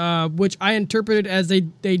seen, which I interpreted as they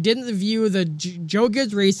didn't view the Joe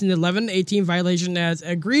Gibbs Racing 11-18 violation as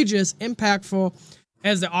egregious, impactful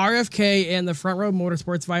as the RFK and the Front Row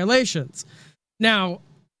Motorsports violations. Now,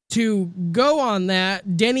 to go on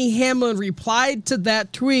that, Denny Hamlin replied to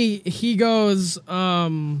that tweet. He goes,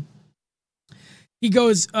 can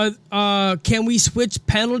we switch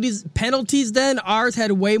penalties then? Ours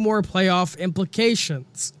had way more playoff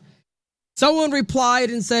implications. Someone replied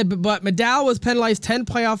and said, but McDowell was penalized 10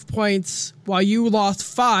 playoff points while you lost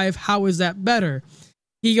 5. How is that better?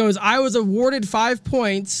 He goes, I was awarded 5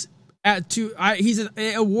 points he's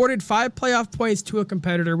awarded 5 playoff points to a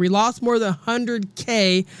competitor. We lost more than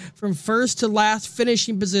 $100K from first to last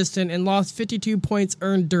finishing position and lost 52 points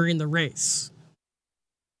earned during the race.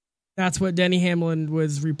 That's what Denny Hamlin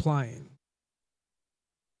was replying.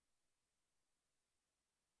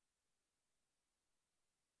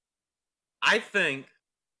 I think,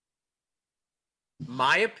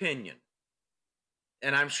 my opinion,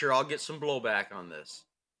 and I'm sure I'll get some blowback on this,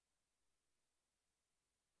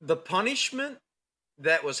 the punishment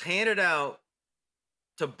that was handed out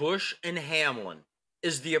to Busch and Hamlin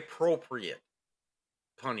is the appropriate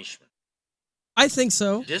punishment. I think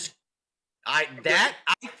so. I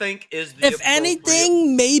think is the if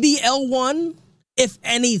anything, maybe L1. If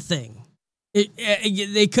anything,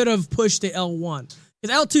 they could have pushed to L1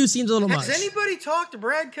 because L2 seems a little much. Has anybody talked to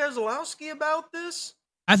Brad Keselowski about this?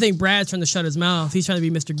 I think Brad's trying to shut his mouth. He's trying to be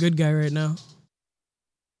Mr. Good Guy right now.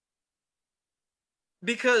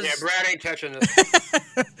 Because Brad ain't touching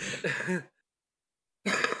this.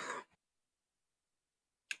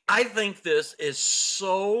 I think this is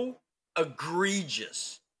so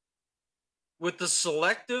egregious with the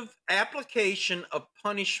selective application of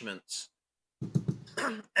punishments.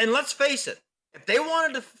 And let's face it, if they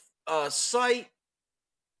wanted to cite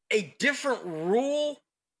a different rule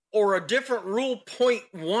or a different rule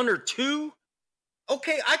 0.1 or 2,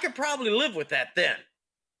 okay, I could probably live with that then.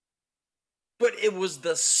 But it was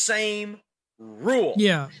the same rule.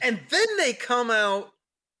 Yeah. And then they come out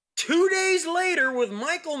 2 days later with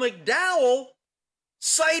Michael McDowell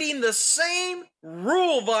citing the same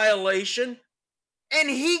rule violation, and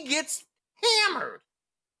he gets hammered.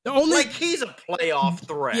 Like he's a playoff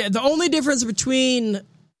threat. Yeah, the only difference between,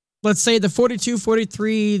 let's say, the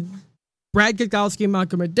 42-43 Brad Keselowski and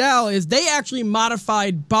Michael McDowell is they actually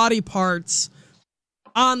modified body parts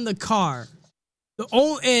on the car.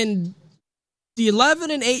 And the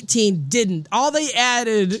 11 and 18 didn't. All they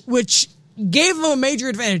added, which gave them a major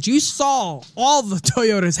advantage. You saw all the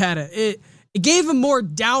Toyotas had it. It gave them more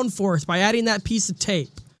downforce by adding that piece of tape.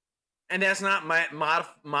 And that's not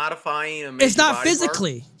modifying a major It's not body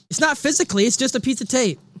physically. part? It's not physically. It's just a piece of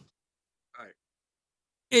tape.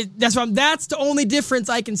 That's the only difference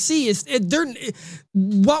I can see is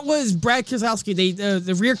what was Brad Keselowski?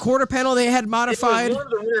 The rear quarter panel they had modified. It was one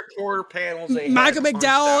of the rear quarter panels. Michael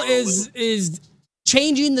McDowell is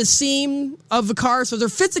changing the seam of the car, so they're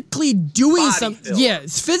physically doing something. Yeah,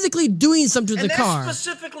 it's physically doing something to the car. That's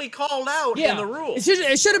specifically called out in the rule.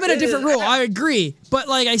 It should have been a different rule. I agree, but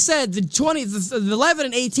like I said, the 11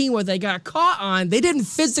 and 18, what they got caught on, they didn't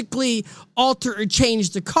physically alter or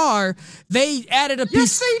change the car. They added a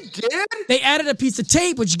piece. Yes, they did. They added a piece of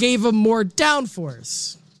tape, which gave them more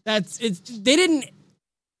downforce. That's it. They didn't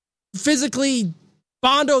physically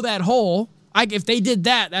bondo that hole. If they did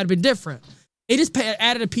that, that'd been different. They just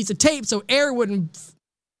added a piece of tape so air wouldn't.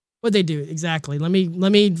 What'd they do exactly? Let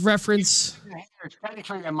me reference.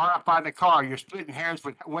 Technically, they modified the car. You're splitting hairs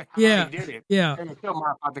with how they did it. Yeah. And they still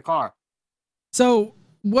modified the car. So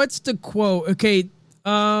what's the quote? Okay,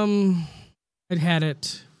 I had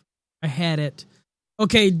it.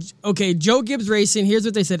 Okay. Joe Gibbs Racing. Here's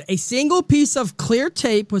what they said: a single piece of clear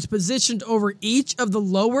tape was positioned over each of the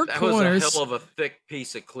lower corners. That was a hell of a thick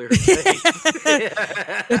piece of clear tape.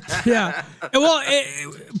 Yeah. Well,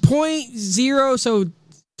 0.0, so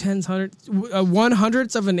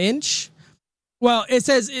 1/100th of an inch. Well, it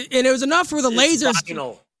says, and it was enough where the lasers.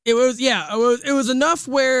 Final. It was enough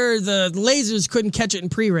where the lasers couldn't catch it in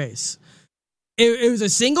pre-race. It was a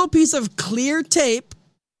single piece of clear tape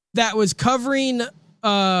that was covering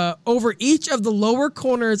over each of the lower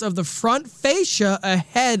corners of the front fascia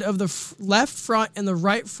ahead of the left front and the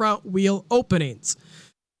right front wheel openings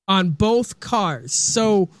on both cars.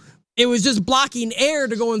 So it was just blocking air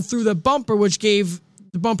to going through the bumper, which gave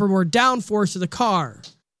the bumper more downforce to the car.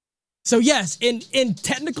 So yes, in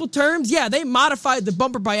technical terms, yeah, they modified the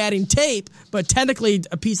bumper by adding tape, but technically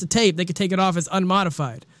a piece of tape, they could take it off as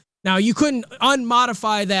unmodified. Now, you couldn't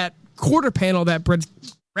unmodify that quarter panel that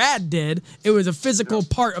Brad did. It was a physical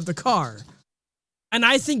part of the car. And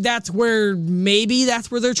I think that's where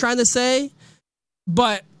they're trying to say.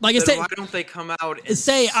 But like I said, why don't they come out and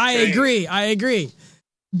say, I agree.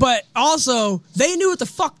 But also, they knew what the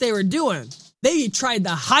fuck they were doing. They tried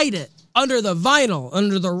to hide it under the vinyl,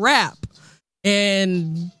 under the wrap.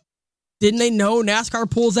 And didn't they know NASCAR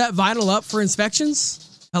pulls that vinyl up for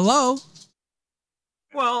inspections? Hello?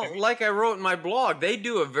 Well, like I wrote in my blog, they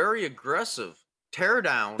do a very aggressive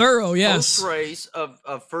teardown. Thorough, yes. Post-race of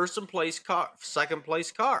second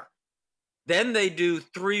place car. Then they do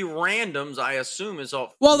 3 randoms, I assume is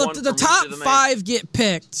all. Well, the top 5 get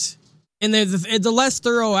picked. And there's the less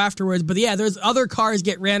thorough afterwards, but yeah, there's other cars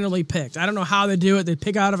get randomly picked. I don't know how they do it. They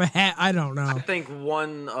pick out of a hat. I don't know. I think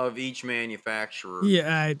one of each manufacturer.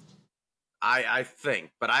 Yeah, I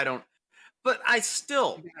think, but I don't. But I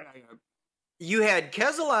still. You had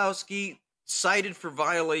Keselowski cited for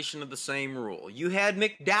violation of the same rule. You had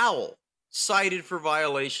McDowell cited for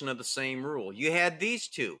violation of the same rule. You had these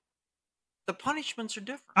two. The punishments are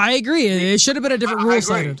different. I agree. It should have been a different rule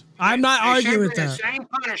cited. I'm not arguing with that. The same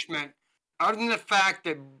punishment. Other than the fact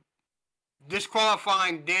that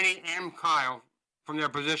disqualifying Denny and Kyle from their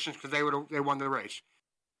positions because they won the race.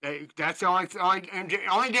 That's the only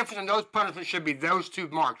difference in those punishments should be those 2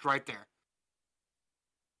 marks right there.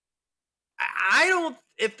 I don't.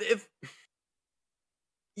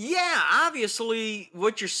 Yeah, obviously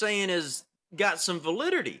what you're saying is got some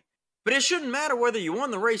validity, but it shouldn't matter whether you won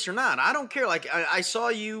the race or not. I don't care. Like I saw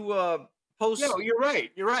you post. No, you're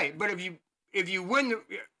right. But if you win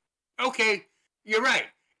okay, you're right.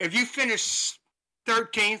 If you finish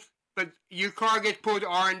 13th, but your car gets pulled to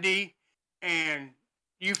R&D and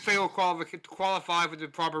you fail to qualify for the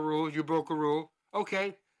proper rules, you broke a rule,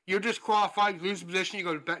 okay, you're disqualified, you lose the position, you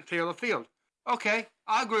go to tail of the field. Okay,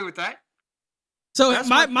 I agree with that. So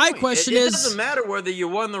my question is... It doesn't matter whether you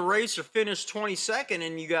won the race or finished 22nd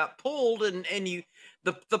and you got pulled and you...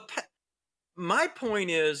 My point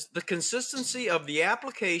is the consistency of the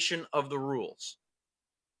application of the rules.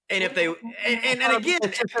 And if they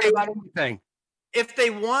if they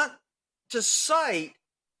want to cite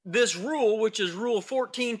this rule, which is Rule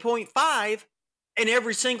 14.5, in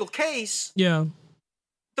every single case, yeah,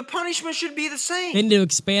 the punishment should be the same. They need to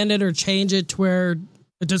expand it or change it to where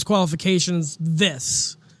the disqualification's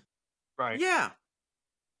this. Right. Yeah.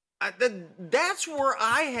 That's where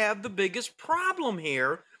I have the biggest problem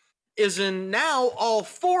here. Is in now all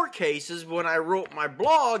 4 cases. When I wrote my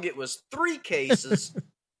blog, it was 3 cases.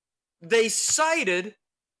 They cited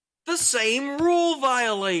the same rule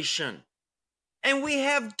violation. And we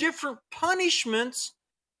have different punishments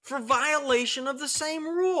for violation of the same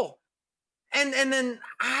rule. And then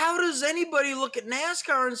how does anybody look at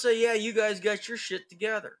NASCAR and say, yeah, you guys got your shit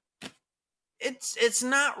together? It's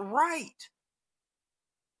not right.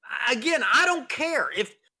 Again, I don't care.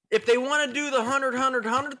 If they want to do the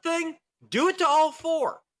 100 thing, do it to all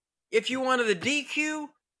 4. If you wanted the DQ,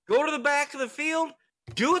 go to the back of the field,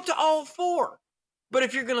 do it to all 4. But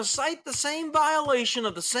if you're going to cite the same violation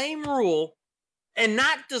of the same rule and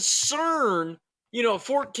not discern,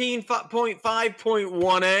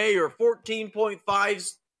 14.5.1a or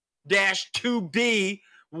 14.5-2b,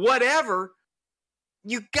 whatever,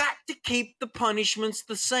 you got to keep the punishments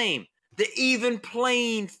the same. The even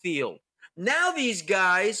playing field. Now these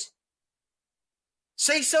guys,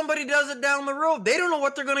 say somebody does it down the road, they don't know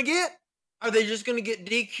what they're going to get. Are they just going to get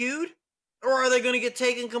DQ'd? Or are they going to get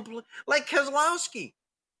taken complete? Like Keselowski.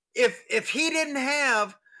 If he didn't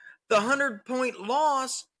have the 100-point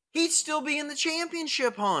loss, he'd still be in the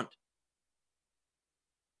championship hunt.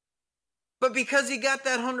 But because he got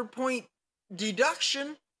that 100-point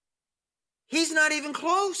deduction, he's not even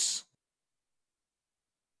close.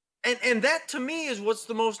 And that, to me, is what's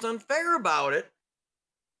the most unfair about it.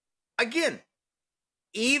 Again,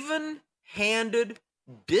 even-handed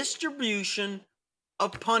distribution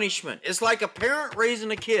of punishment. It's like a parent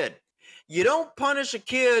raising a kid. You don't punish a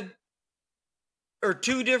kid or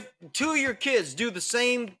two of your kids do the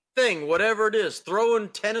same thing, whatever it is, throwing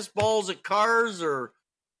tennis balls at cars or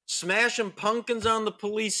smashing pumpkins on the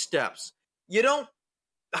police steps. You don't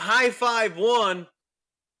high-five one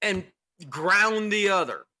and ground the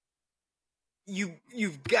other.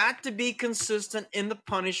 You've got to be consistent in the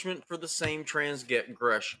punishment for the same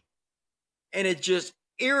transgression. And it just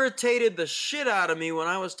irritated the shit out of me when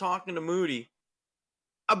I was talking to Moody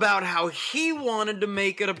about how he wanted to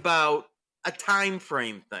make it about a time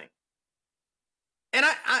frame thing. And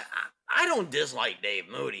I don't dislike Dave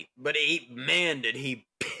Moody, but man, did he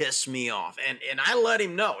piss me off. And I let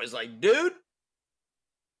him know. It's like, dude,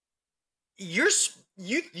 you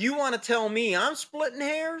want to tell me I'm splitting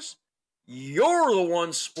hairs? You're the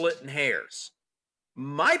one splitting hairs.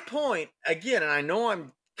 My point, again, and I know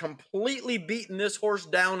I'm completely beating this horse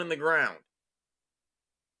down in the ground.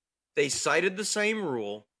 They cited the same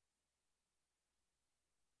rule.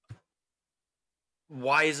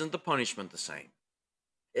 Why isn't the punishment the same?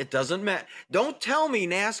 It doesn't matter. Don't tell me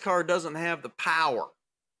NASCAR doesn't have the power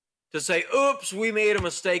to say, oops, we made a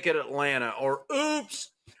mistake at Atlanta, or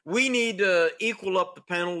oops, we need to equal up the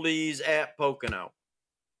penalties at Pocono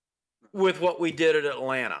with what we did at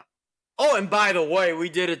Atlanta. Oh, and by the way, we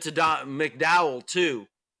did it to McDowell too.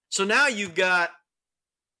 So now you've got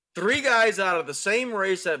 3 guys out of the same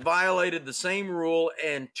race that violated the same rule,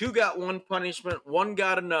 and 2 got one punishment, 1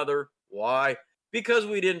 got another. Why? Because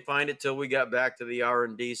we didn't find it till we got back to the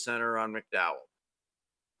R&D center on McDowell.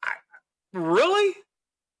 Really?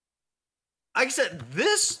 Like I said,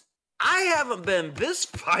 I haven't been this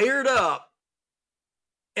fired up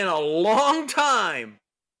in a long time.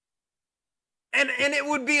 And it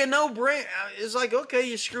would be a no-brainer. It's like, okay,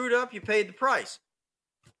 you screwed up, you paid the price.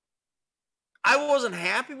 I wasn't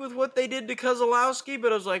happy with what they did to Keselowski,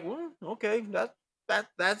 but I was like, well, okay,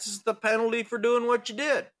 that's the penalty for doing what you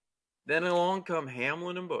did. Then along come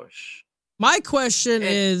Hamlin and Busch. My question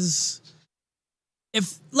is,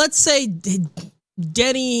 if, let's say,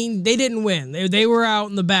 Denny, they didn't win. They were out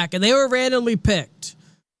in the back, and they were randomly picked,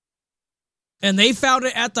 and they found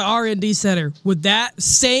it at the R&D center, would that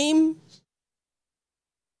same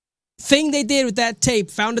thing they did with that tape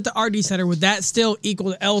found at the R&D center, would that still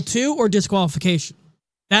equal to L2 or disqualification?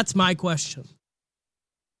 That's my question.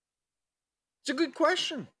 It's a good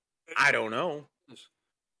question. I don't know.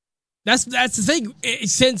 That's the thing.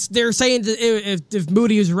 Since they're saying that if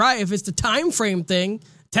Moody is right, if it's the time frame thing,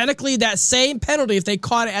 technically that same penalty, if they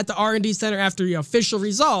caught it at the R&D center after the official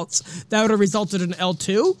results, that would have resulted in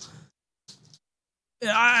L2.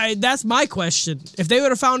 That's my question. If they would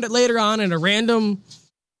have found it later on in a random,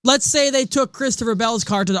 let's say they took Christopher Bell's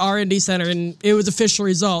car to the R&D center and it was official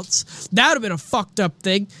results, that would have been a fucked up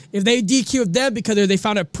thing. If they DQ'd them because they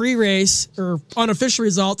found a pre-race or unofficial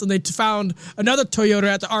results, and they found another Toyota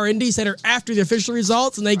at the R&D center after the official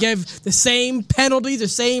results, and they gave the same penalty, the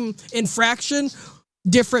same infraction,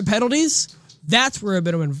 different penalties, that's where it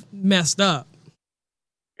would have been messed up.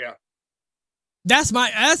 Yeah. That's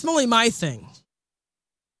only my thing.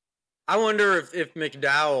 I wonder if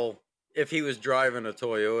McDowell, if he was driving a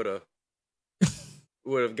Toyota,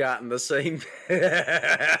 would have gotten the same.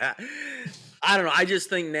 I don't know. I just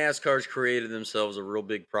think NASCAR's created themselves a real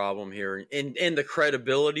big problem here in the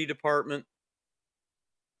credibility department.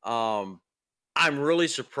 I'm really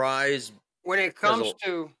surprised when it comes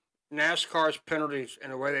to NASCAR's penalties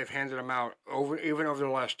and the way they've handed them out even over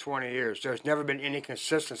the last 20 years. There's never been any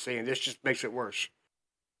consistency, and this just makes it worse.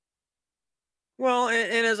 Well,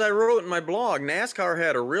 and as I wrote in my blog, NASCAR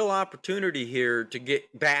had a real opportunity here to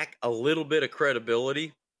get back a little bit of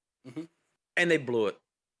credibility, and they blew it.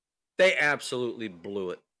 They absolutely blew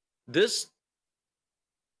it.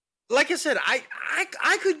 like I said,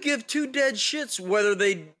 I could give two dead shits whether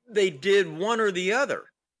they did one or the other,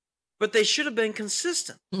 but they should have been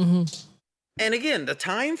consistent. Mm-hmm. And again, the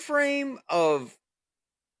time frame of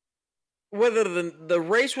whether the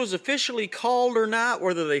race was officially called or not,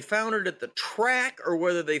 whether they found it at the track or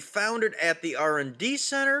whether they found it at the R&D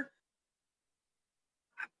center,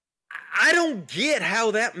 I don't get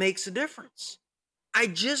how that makes a difference. I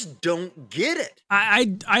just don't get it.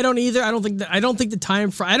 I don't either. I don't think the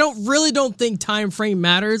time frame. I don't think time frame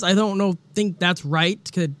matters. I don't think that's right.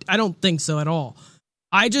 I don't think so at all.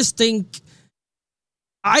 I just think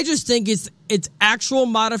it's actual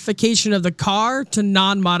modification of the car to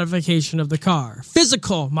non-modification of the car.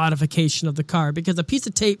 Physical modification of the car, because a piece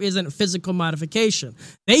of tape isn't a physical modification.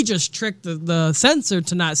 They just tricked the sensor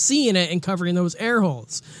to not seeing it and covering those air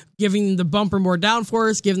holes, giving the bumper more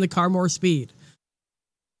downforce, giving the car more speed.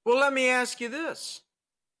 Well, let me ask you this.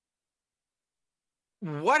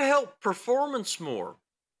 What helped performance more?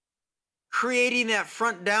 Creating that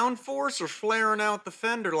front downforce or flaring out the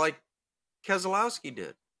fender like Keselowski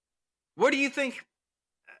did? What do you think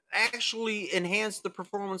actually enhanced the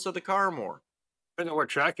performance of the car more? I don't know what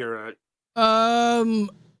track you're at.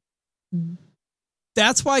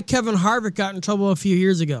 That's why Kevin Harvick got in trouble a few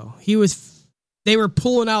years ago. They were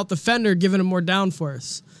pulling out the fender, giving him more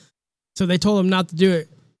downforce. So they told him not to do it.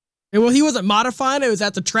 Well, he wasn't modifying it. It was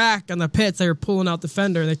at the track on the pits. They were pulling out the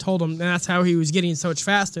fender. And they told him, and that's how he was getting so much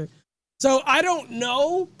faster. So I don't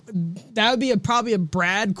know. That would be probably a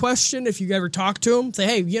Brad question if you ever talk to him. Say,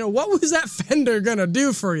 hey, what was that fender going to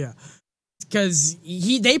do for you? Because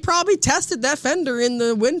they probably tested that fender in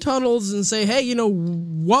the wind tunnels and say, hey,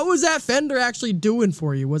 what was that fender actually doing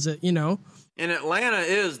for you? Was it, And Atlanta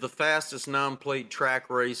is the fastest non-plate track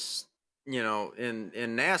race, in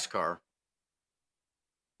NASCAR.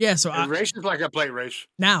 Yeah, so race is like a plate race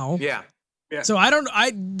now. Yeah. So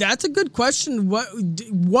that's a good question.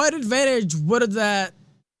 What advantage would that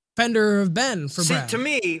fender have been for Brad? To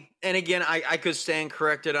me, and again, I could stand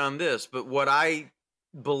corrected on this, but what I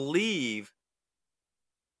believe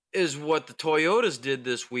is what the Toyotas did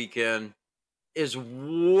this weekend is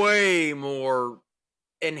way more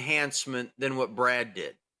enhancement than what Brad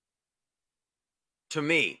did. To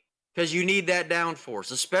me, because you need that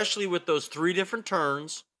downforce, especially with those 3 different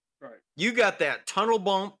turns. Right. You got that tunnel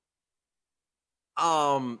bump.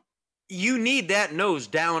 You need that nose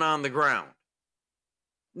down on the ground.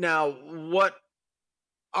 Now, what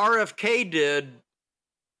RFK did,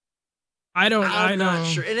 I'm not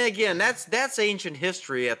sure. And again, that's ancient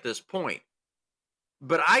history at this point.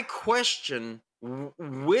 But I question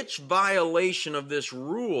which violation of this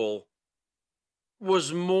rule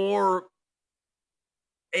was more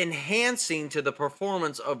enhancing to the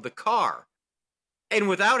performance of the car. And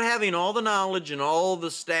without having all the knowledge and all the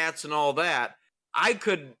stats and all that, I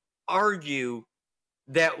could argue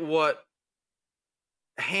that what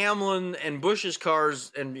Hamlin and Busch's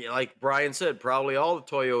cars, and like Brian said, probably all the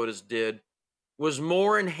Toyotas did, was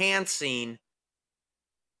more enhancing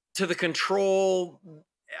to the control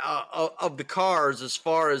of the cars as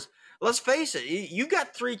far as, let's face it, you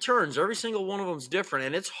got 3 turns. Every single one of them is different,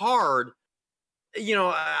 and it's hard.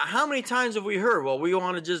 How many times have we heard, well, we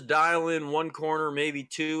want to just dial in 1 corner, maybe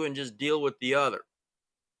 2, and just deal with the other?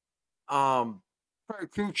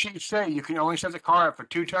 Crew chiefs say you can only set the car up for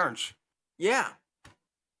 2 turns. Yeah.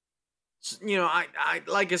 I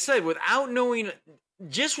like I said, without knowing,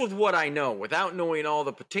 just with what I know, without knowing all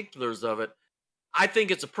the particulars of it, I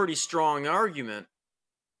think it's a pretty strong argument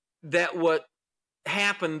that what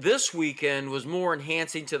happened this weekend was more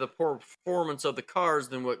enhancing to the performance of the cars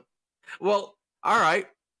than what, well, all right,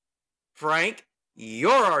 Frank,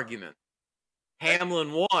 your argument.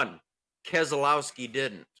 Hamlin won. Keselowski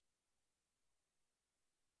didn't.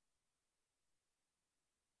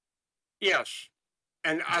 Yes.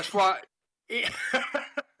 And that's why I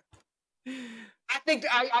think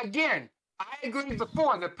I agreed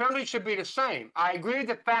before the penalty should be the same. I agree with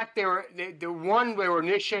the fact they were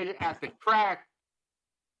initiated at the track,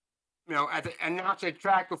 announced at the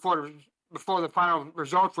track before the final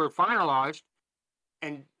results were finalized,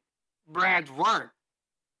 and Brad's weren't.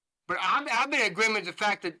 But I'm in agreement with the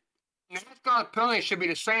fact that NASCAR penalty should be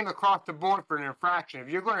the same across the board for an infraction. If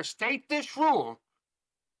you're going to state this rule,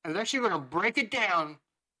 unless you're going to break it down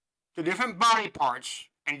to different body parts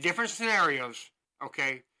and different scenarios,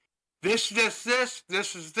 okay? This is this.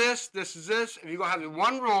 If you're going to have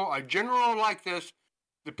one rule, a general rule like this,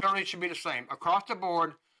 the penalty should be the same across the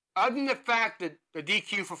board, other than the fact that the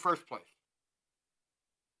DQ for first place.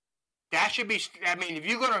 That should be, if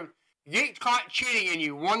you're going to get caught cheating and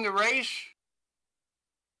you won the race,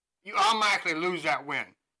 you automatically lose that win.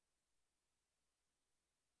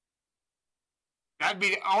 That'd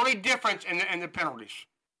be the only difference in the penalties.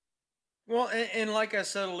 Well, and like I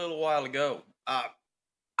said a little while ago,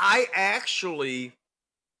 I actually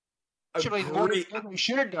agree. What they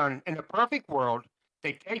should have done in the perfect world,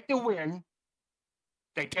 they take the win.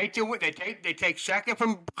 They take the win. They take second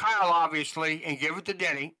from Kyle, obviously, and give it to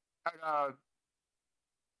Denny.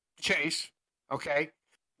 Chase. Okay.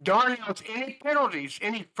 Don't announce any penalties,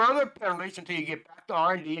 any further penalties until you get back to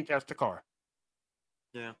R&D and test the car.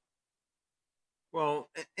 Yeah. Well,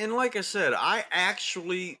 and like I said,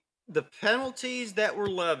 the penalties that were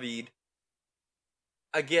levied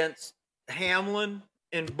against Hamlin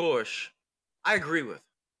and Busch, I agree with.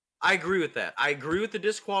 I agree with that. I agree with the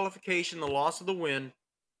disqualification, the loss of the win,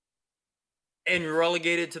 and you're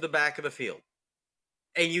relegated to the back of the field.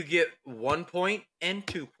 And you get 1 point and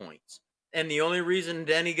 2 points. And the only reason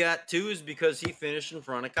Denny got 2 is because he finished in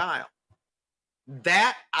front of Kyle.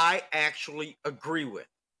 That I actually agree with.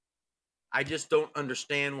 I just don't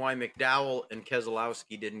understand why McDowell and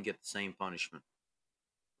Keselowski didn't get the same punishment.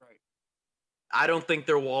 Right. I don't think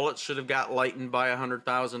their wallets should have got lightened by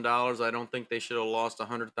 $100,000. I don't think they should have lost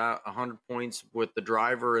 100 points with the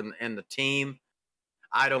driver and the team.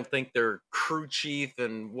 I don't think their crew chief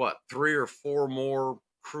and 3 or 4 more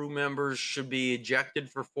crew members should be ejected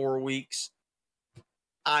for 4 weeks.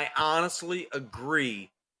 I honestly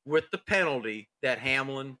agree with the penalty that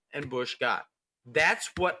Hamlin and Busch got.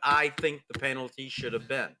 That's what I think the penalty should have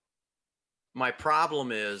been. My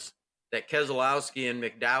problem is that Keselowski and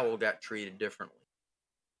McDowell got treated differently.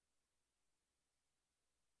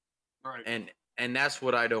 Right. And that's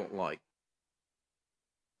what I don't like.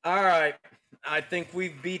 All right. I think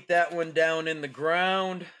we've beat that one down in the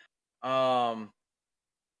ground. I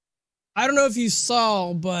don't know if you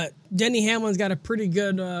saw, but Denny Hamlin's got a pretty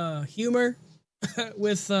good humor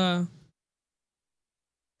with the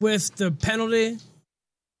penalty.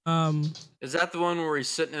 Is that the one where he's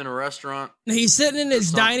sitting in a restaurant? He's sitting in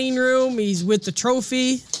his dining room. He's with the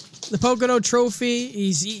trophy, the Pocono trophy.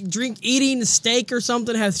 He's eating a steak or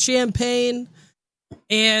something, has champagne.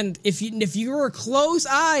 And if you were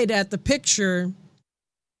close-eyed at the picture,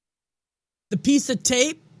 the piece of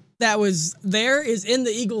tape that was there is in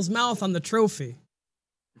the eagle's mouth on the trophy.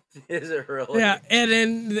 Is it really? Yeah, and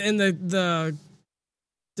in the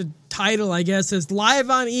title, I guess, is live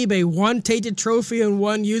on eBay, 1 tainted trophy and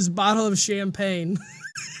 1 used bottle of champagne.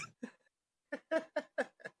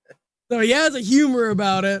 So he has a humor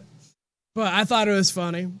about it, but I thought it was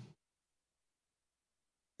funny.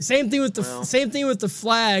 Same thing with the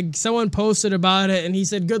flag. Someone posted about it, and he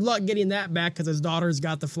said, "Good luck getting that back," because his daughter's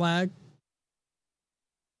got the flag.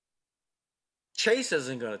 Chase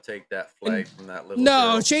isn't going to take that flag from that little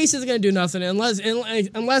No, girl. Chase isn't going to do nothing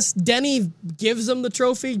unless Denny gives him the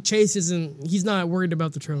trophy. Chase isn't. He's not worried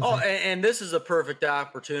about the trophy. Oh, and this is a perfect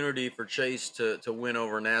opportunity for Chase to win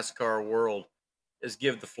over NASCAR World. Is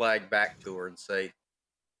give the flag back to her and say,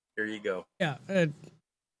 "Here you go." Yeah.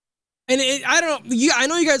 I know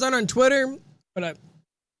you guys aren't on Twitter, but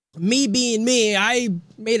me being me, I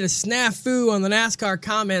made a snafu on the NASCAR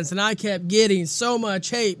comments, and I kept getting so much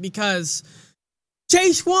hate because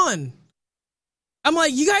Chase won. I'm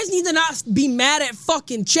like, you guys need to not be mad at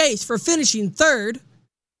fucking Chase for finishing third,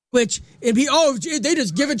 which it'd be, they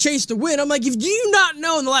just give a Chase the win. I'm like, do you not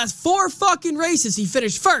know in the last 4 fucking races he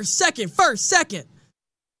finished first, second?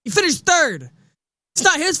 He finished third. It's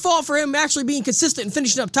not his fault for him actually being consistent and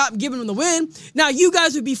finishing up top and giving him the win. Now you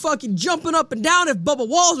guys would be fucking jumping up and down if Bubba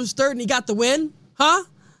Walls was third and he got the win. Huh?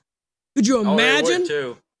 Could you imagine? They would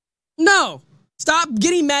too. No. Stop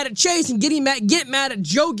getting mad at Chase and get mad at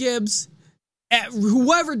Joe Gibbs, at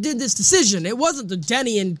whoever did this decision. It wasn't the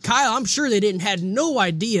Denny and Kyle. I'm sure they had no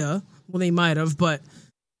idea. Well, they might have, but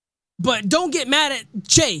don't get mad at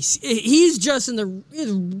Chase. He's just in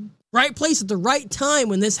the right place at the right time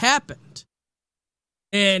when this happened.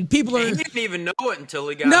 And people are... He didn't even know it until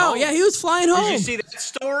he got home. No, yeah, he was flying home. Did you see that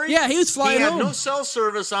story? Yeah, he was flying home. He had no cell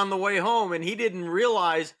service on the way home, and he didn't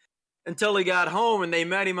realize until he got home, and they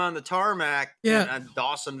met him on the tarmac in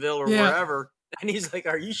Dawsonville or wherever. And he's like,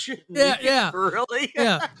 "Are you shitting me? Yeah. Really?"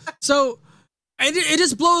 Yeah. So it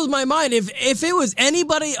just blows my mind. If it was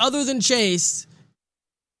anybody other than Chase,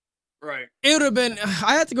 right, it would have been...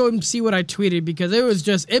 I had to go and see what I tweeted because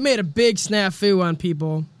it made a big snafu on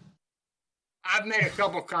people. I've made a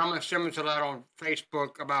couple comments similar to that on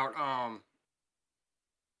Facebook about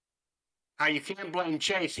how you can't blame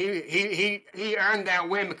Chase. He earned that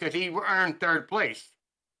win because he earned third place.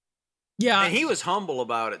 Yeah. And he was humble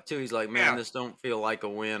about it, too. He's like, man, this don't feel like a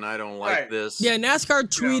win. I don't like this. Yeah, NASCAR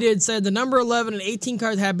tweeted, said the number 11 and 18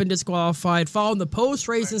 cars have been disqualified following the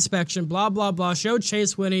post-race inspection, blah, blah, blah, showed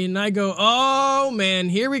Chase winning. And I go, oh, man,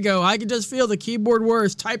 here we go. I can just feel the keyboard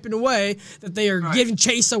warriors typing away that they are giving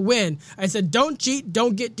Chase a win. I said, don't cheat,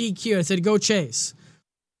 don't get DQ. I said, go Chase.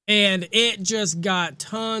 And it just got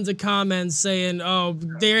tons of comments saying, oh,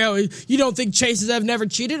 you don't think Chase has never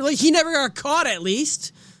cheated? Like, he never got caught, at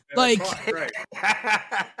least. Like, and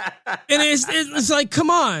it's like, come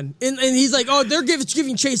on. And he's like, oh, they're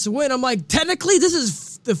giving Chase a win. I'm like, technically, this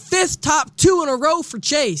is the 5th top 2 in a row for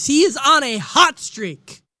Chase. He is on a hot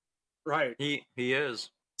streak. Right. He is.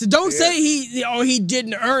 So don't say he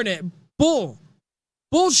didn't earn it.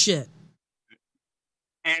 Bullshit.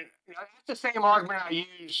 And that's the same argument I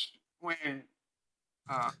use when,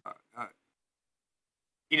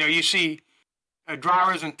 you see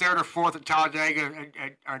drivers in 3rd or 4th at Talladega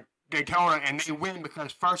or Daytona, and they win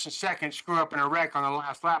because 1st and 2nd screw up in a wreck on the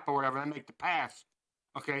last lap or whatever. They make the pass.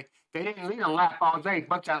 Okay, they didn't lead a lap all day,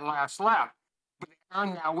 but that last lap. But they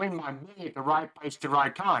earned that win by being at the right place at the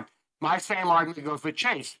right time. My same argument goes with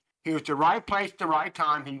Chase. He was the right place at the right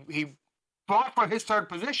time. He fought for his 3rd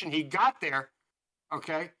position. He got there.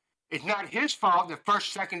 Okay, it's not his fault that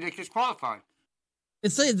 1st, 2nd they disqualified.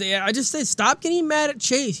 I just say stop getting mad at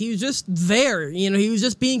Chase. He was just there. He was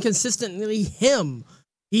just being consistently him.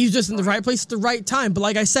 He was just in the right place at the right time. But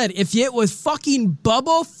like I said, if it was fucking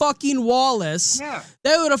Bubba fucking Wallace,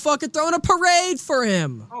 they would have fucking thrown a parade for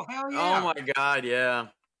him. Oh, hell yeah. Oh, my God, yeah.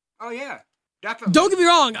 Oh, yeah. Definitely. Don't get me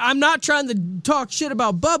wrong. I'm not trying to talk shit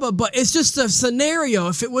about Bubba, but it's just a scenario.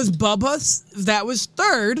 If it was Bubba that was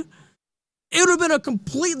 3rd, it would have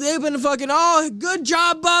been they've been fucking, oh, good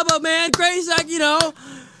job, Bubba, man. Great,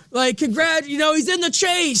 like, congrats, he's in the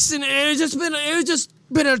chase. And it was just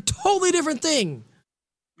been a totally different thing.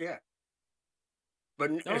 Yeah.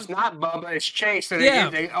 But it's not Bubba, it's Chase. So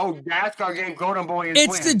NASCAR gave Golden Boy his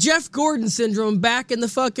It's win. the Jeff Gordon syndrome back in the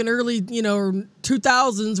fucking early,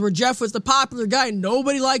 2000s where Jeff was the popular guy.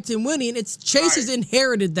 Nobody liked him winning. Chase has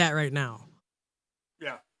inherited that right now.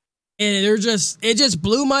 Yeah. And it just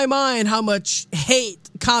blew my mind how much hate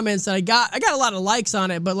comments that I got. I got a lot of likes on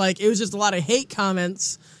it, but it was just a lot of hate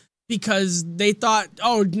comments because they thought,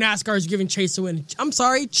 oh, NASCAR is giving Chase a win. I'm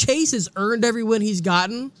sorry, Chase has earned every win he's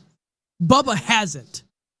gotten. Bubba hasn't.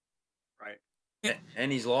 Right.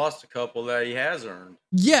 And he's lost a couple that he has earned.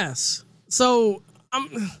 Yes. So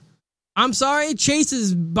I'm sorry, Chase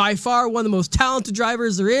is by far one of the most talented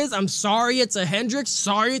drivers there is. I'm sorry it's a Hendrick.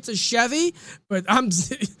 Sorry it's a Chevy. But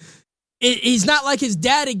he's not like his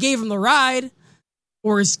daddy gave him the ride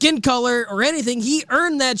or his skin color or anything. He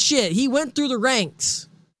earned that shit. He went through the ranks.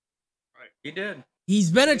 Right. He did.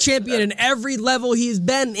 He's been a champion in every level he's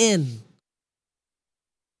been in.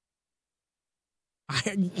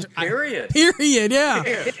 Period, yeah.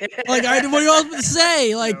 What do you want to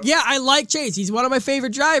say? I like Chase. He's one of my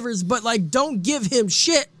favorite drivers, but, don't give him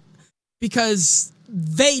shit because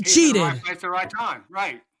they cheated. Right place at the right time,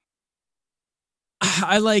 right.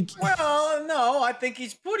 Well, no, I think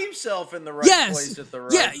he's put himself in the right place at the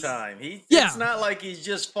right time. It's not like he's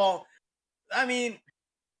just I mean,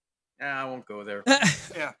 I won't go there.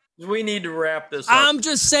 Yeah. We need to wrap this up. I'm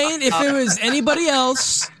just saying, if it was anybody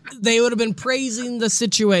else, they would have been praising the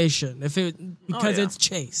situation. Because it's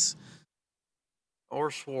Chase.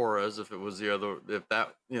 Or Suarez, if it was the other,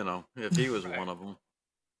 if he was one of them.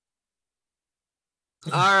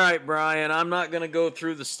 All right, Brian, I'm not going to go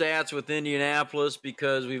through the stats with Indianapolis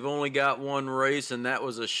because we've only got one race, and that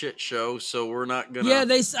was a shit show, so we're not going to... Yeah,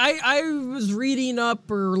 I was reading up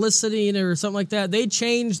or listening or something like that. They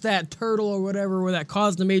changed that turtle or whatever where that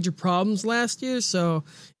caused the major problems last year, so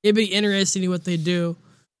it'd be interesting what they do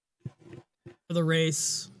for the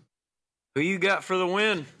race. Who you got for the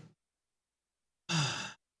win?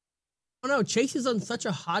 Oh no, Chase is on such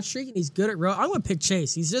a hot streak and he's good at road. I'm going to pick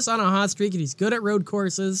Chase. He's just on a hot streak and he's good at road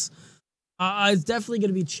courses. It's definitely going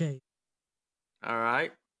to be Chase. All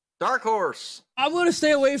right. Dark horse. I'm going to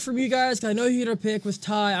stay away from you guys because I know you're going to pick was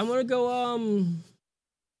Ty. I'm going to go,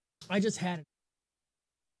 I just had it.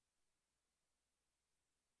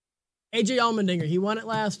 AJ Allmendinger. He won it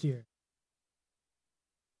last year.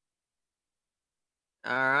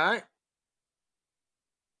 All right.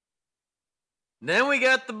 Then we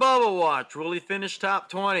got the Bubba watch. Will he finish top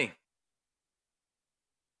 20?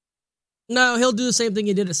 No, he'll do the same thing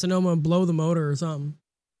he did at Sonoma and blow the motor or something.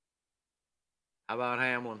 How about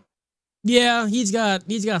Hamlin? Yeah, he's got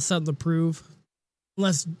something to prove.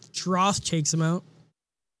 Unless Ross takes him out.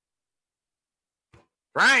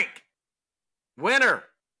 Frank. Winner.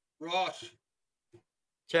 Ross.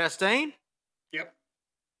 Chastain? Yep.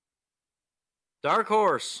 Dark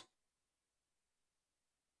horse.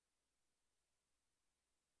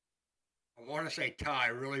 I want to say Ty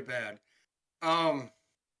really bad.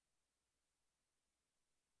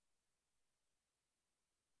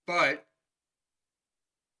 But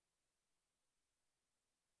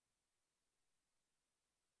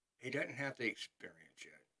he doesn't have the experience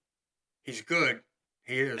yet. He's good.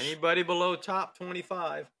 He is. Anybody below top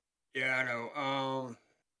 25? Yeah, I know.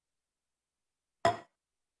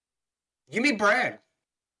 Give me Brad.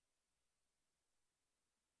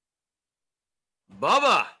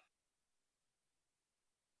 Bubba.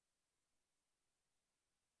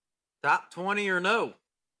 Top 20 or no?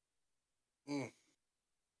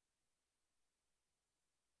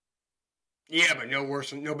 Yeah, but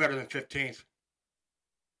no better than 15th.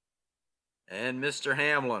 And Mr.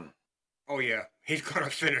 Hamlin. Oh yeah, he's gonna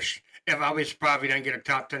finish. If I'll be surprised if he doesn't get a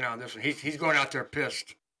top 10 on this one. He's going out there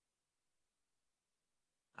pissed.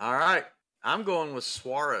 All right, I'm going with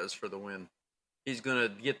Suarez for the win. He's gonna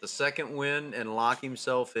get the second win and lock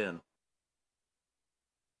himself in.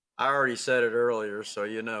 I already said it earlier, so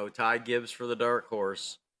you know. Ty Gibbs for the dark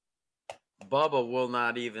horse. Bubba will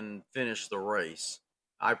not even finish the race.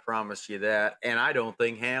 I promise you that. And I don't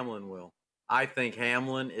think Hamlin will. I think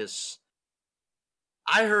Hamlin is...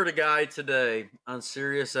 I heard a guy today on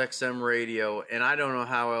Sirius XM radio, and I don't know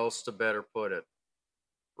how else to better put it.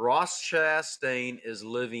 Ross Chastain is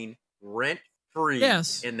living rent-free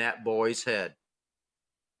in that boy's head.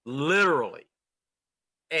 Literally.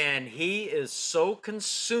 And he is so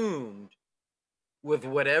consumed with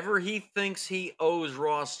whatever he thinks he owes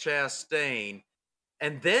Ross Chastain,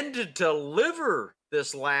 and then to deliver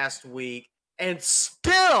this last week and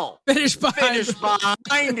still finish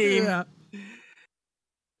behind him. Yeah.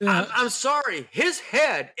 I'm sorry. His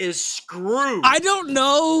head is screwed. I don't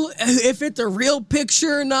know if it's a real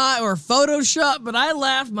picture or not, or Photoshop, but I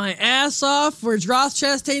laughed my ass off where Ross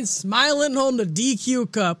Chastain smiling holding the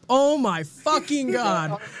DQ cup. Oh my fucking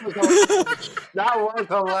God. That was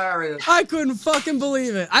hilarious. I couldn't fucking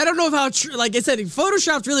believe it. I don't know how true, like I said,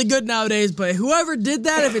 Photoshop's really good nowadays, but whoever did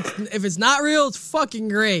that, if it's not real, it's fucking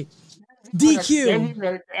great.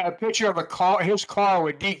 DQ. A picture of his car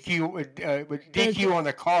with DQ with DQ on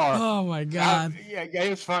the car. Oh my God. Yeah, it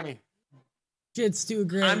was funny. Shit's too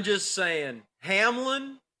great. I'm just saying,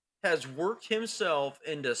 Hamlin has worked himself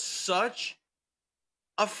into such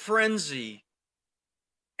a frenzy,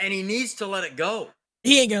 and he needs to let it go.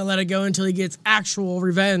 He ain't gonna let it go until he gets actual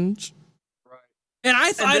revenge. And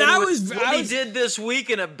I thought he did this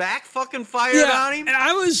week, and a back fucking fired on him. And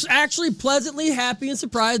I was actually pleasantly happy and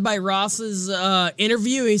surprised by Ross's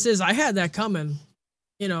interview. He says, "I had that coming.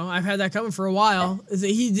 You know, I've had that coming for a while."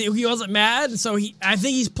 He wasn't mad, so I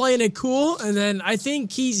think he's playing it cool. And then I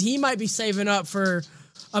think he might be saving up for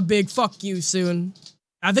a big fuck you soon.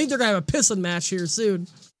 I think they're gonna have a pissing match here soon.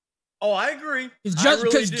 Oh, I agree.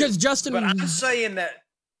 Because Justin, but I'm saying that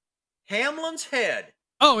Hamlin's head.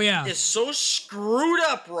 Oh, yeah. Is so screwed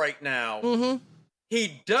up right now. Mm-hmm.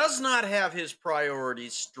 He does not have his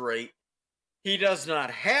priorities straight. He does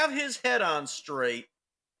not have his head on straight.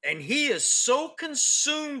 And he is so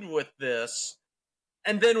consumed with this.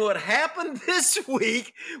 And then what happened this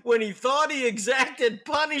week when he thought he exacted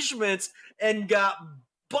punishments and got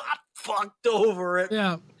butt fucked over it.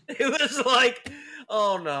 Yeah. It was like,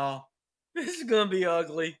 oh no, this is going to be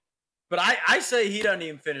ugly. But I say he doesn't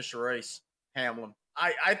even finish the race, Hamlin.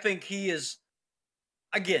 I think he is,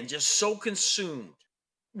 again, just so consumed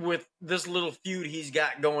with this little feud he's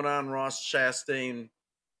got going on, Ross Chastain.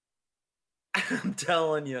 I'm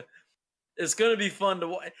telling you, it's going to be fun to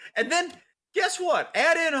watch. And then, guess what?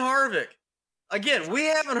 Add in Harvick. Again, we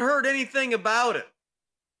haven't heard anything about it.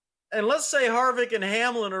 And let's say Harvick and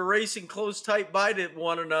Hamlin are racing close, tight by to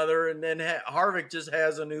one another, and then Harvick just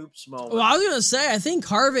has an oops moment. Well, I was going to say, I think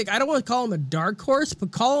Harvick, I don't want to call him a dark horse,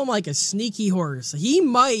 but call him like a sneaky horse. He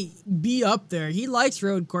might be up there. He likes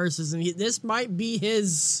road courses, and this might be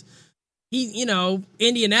his,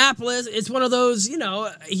 Indianapolis. It's one of those,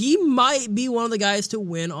 he might be one of the guys to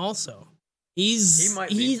win also. He's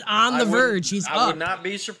on the verge. He's up. I would not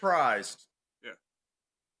be surprised. Yeah.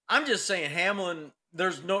 I'm just saying, Hamlin,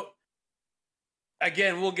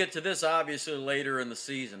 again, we'll get to this obviously later in the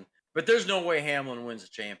season, but there's no way Hamlin wins a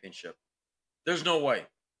championship. There's no way.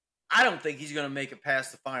 I don't think he's going to make it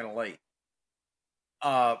past the final 8.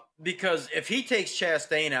 Because if he takes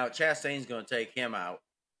Chastain out, Chastain's going to take him out.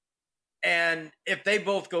 And if they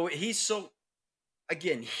both go, he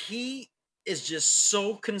is just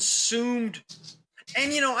so consumed.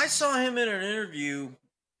 And, I saw him in an interview,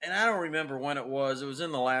 and I don't remember when it was. It was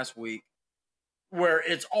in the last week, where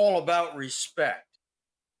it's all about respect.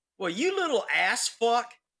 Well, you little ass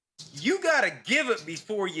fuck, You got to give it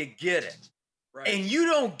before you get it. Right. And you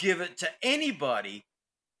don't give it to anybody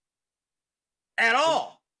at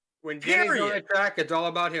all. When Denny's on the track, it's all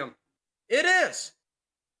about him. It is.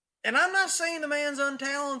 And I'm not saying the man's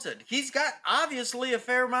untalented. He's got obviously a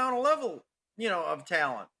fair amount of level, of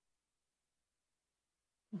talent.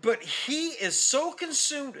 But he is so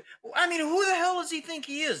consumed. I mean, who the hell does he think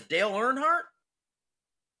he is? Dale Earnhardt?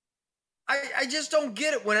 I just don't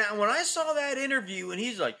get it. When I saw that interview and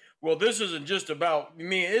he's like, well, this isn't just about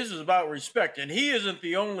me. This is about respect. And he isn't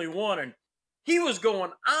the only one. And he was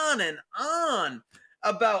going on and on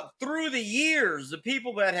about through the years, the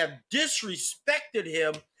people that have disrespected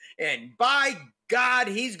him. And by God,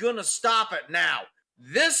 he's going to stop it now.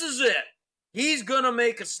 This is it. He's going to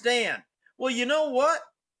make a stand. Well, you know what?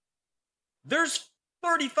 There's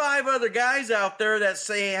 35 other guys out there that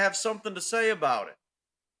have something to say about it.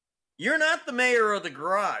 You're not the mayor of the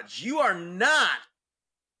garage. You are not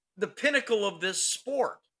the pinnacle of this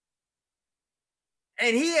sport.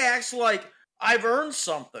 And he acts like I've earned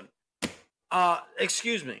something.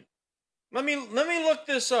 Excuse me. Let me look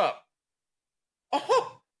this up.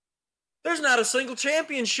 Oh, there's not a single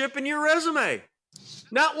championship in your resume.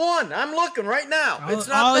 Not one. I'm looking right now. It's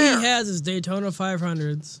not all there. He has is Daytona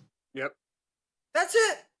 500s. Yep. That's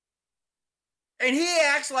it. And he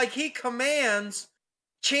acts like he commands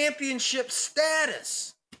championship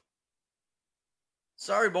status.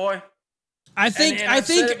 Sorry, boy. I think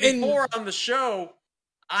before on the show,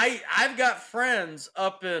 I've got friends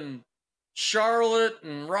up in Charlotte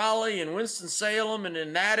and Raleigh and Winston-Salem and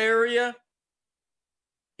in that area.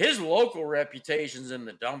 His local reputation's in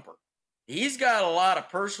the dumper. He's got a lot of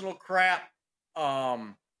personal crap,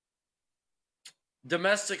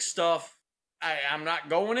 domestic stuff. I'm not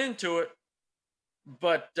going into it,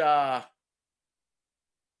 but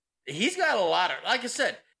he's got a lot of, like I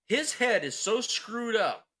said, his head is so screwed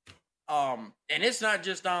up, and it's not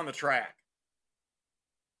just on the track.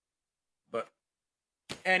 But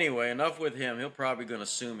anyway, enough with him. He'll probably going to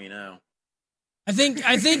sue me now. I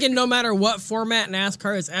think in no matter what format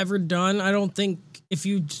NASCAR has ever done, I don't think if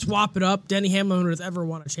you swap it up, Denny Hamlin has ever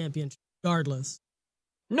won a championship, regardless.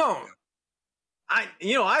 No.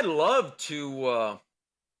 I'd love to.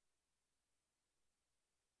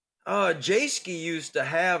 J-Ski used to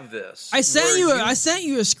have this. I sent you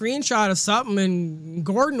a screenshot of something, and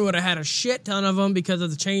Gordon would have had a shit ton of them because of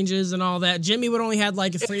the changes and all that. Jimmy would only had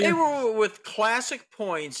like a 3. If they were with classic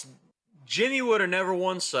points, Jimmy would have never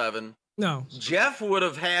won 7. No. Jeff would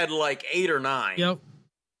have had like 8 or 9. Yep.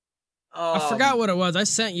 I forgot what it was. I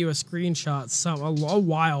sent you a screenshot a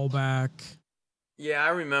while back. Yeah, I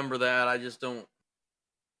remember that. I just don't. I'm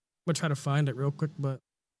gonna try to find it real quick, but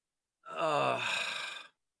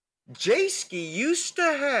J-Ski used to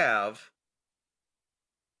have,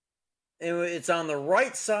 and it's on the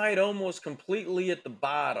right side almost completely at the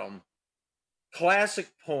bottom, classic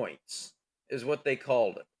points is what they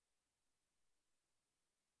called it.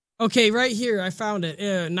 Okay, right here, I found it.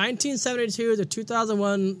 1972 to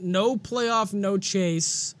 2001, no playoff, no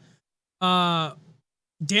chase.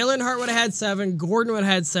 Dale Earnhardt would have had 7. Gordon would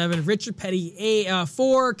have had 7. Richard Petty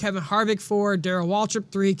 4. Kevin Harvick 4. Darrell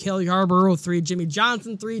Waltrip 3. Cale Yarborough 3. Jimmy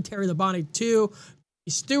Johnson 3. Terry Labonte 2.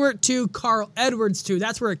 Stewart 2. Carl Edwards 2.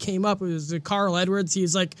 That's where it came up. It was Carl Edwards.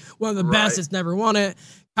 He's like one of the best that's never won it.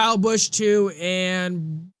 Kyle Busch 2.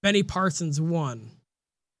 And Benny Parsons 1.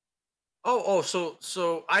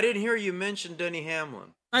 So I didn't hear you mention Denny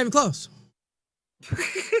Hamlin. Not even close.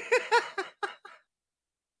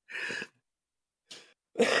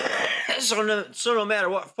 So no matter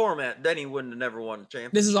what format, Denny wouldn't have never won a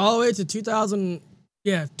championship. This is all the way to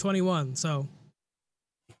 2021. So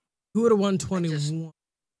who would have won 21?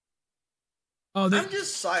 I'm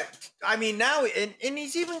just psyched. I mean, now, and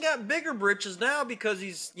he's even got bigger britches now because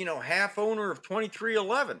he's, half owner of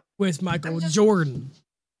 2311. With Michael Jordan.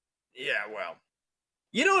 Yeah, well.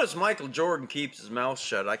 You notice Michael Jordan keeps his mouth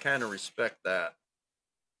shut. I kind of respect that.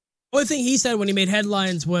 Only thing he said when he made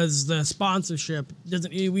headlines was the sponsorship.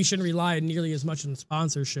 We shouldn't rely nearly as much on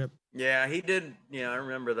sponsorship. Yeah, he did. Yeah, I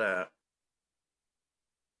remember that.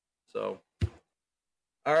 So,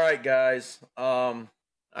 all right, guys.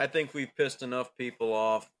 I think we've pissed enough people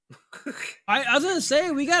off. I was going to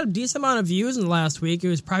say, we got a decent amount of views in the last week. It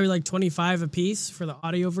was probably like 25 apiece for the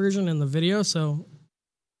audio version and the video. So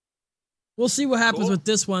we'll see what happens with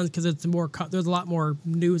this one because it's there's a lot more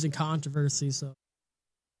news and controversy. So.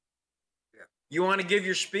 You want to give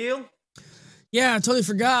your spiel? Yeah, I totally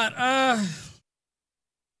forgot.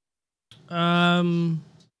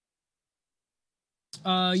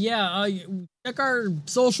 Check our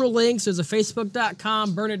social links. There's a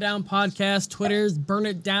facebook.com Burn It Down podcast, Twitter's Burn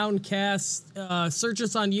It Down cast. Search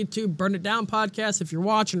us on YouTube, Burn It Down podcast, if you're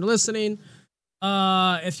watching or listening.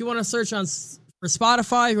 If you want to search for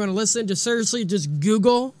Spotify, if you want to listen, just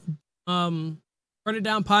Google Burn It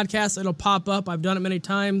Down podcast. It'll pop up. I've done it many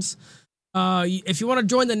times. If you want to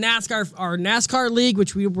join the our NASCAR league,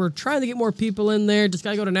 which we were trying to get more people in there, just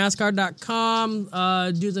gotta go to NASCAR.com,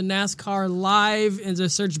 do the NASCAR live, and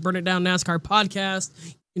just search Burn It Down NASCAR podcast.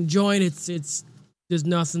 You can join. There's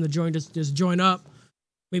nothing to join. Just join up.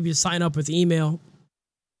 Maybe just sign up with email.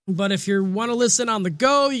 But if you want to listen on the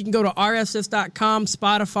go, you can go to RSS.com,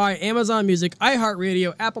 Spotify, Amazon Music,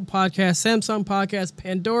 iHeartRadio, Apple Podcasts, Samsung Podcasts,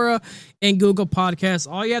 Pandora, and Google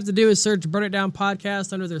Podcasts. All you have to do is search Burn It Down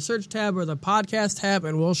Podcast under their search tab or the podcast tab,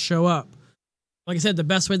 and we'll show up. Like I said, the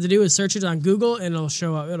best way to do is search it on Google, and it'll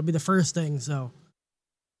show up. It'll be the first thing. So,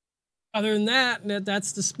 other than that,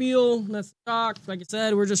 that's the spiel. That's the talk. Like I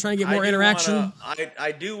said, we're just trying to get more interaction.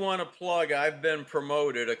 I do want to plug. I've been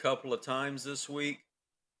promoted a couple of times this week.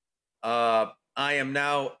 I am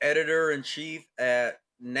now editor-in-chief at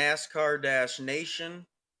NASCAR-Nation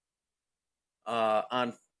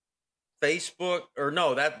on Facebook. Or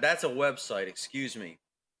no, that's a website, excuse me.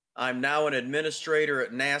 I'm now an administrator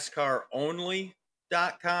at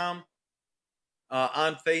NASCARonly.com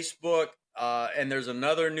on Facebook. And there's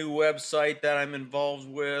another new website that I'm involved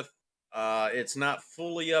with. It's not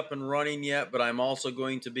fully up and running yet, but I'm also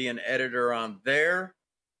going to be an editor on there.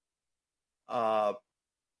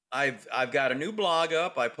 I've got a new blog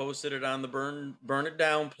up. I posted it on the Burn It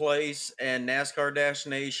Down place and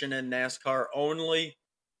NASCAR-Nation and NASCAR Only.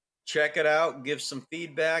 Check it out. Give some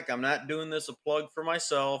feedback. I'm not doing this a plug for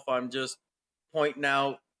myself. I'm just pointing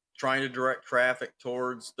out, trying to direct traffic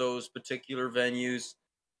towards those particular venues.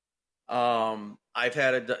 I've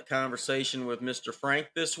had a conversation with Mr. Frank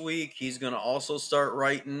this week. He's going to also start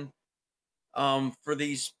writing for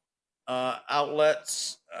these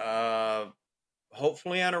outlets.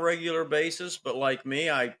 Hopefully on a regular basis, but like me,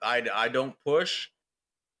 I don't push.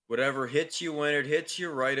 Whatever hits you when it hits you,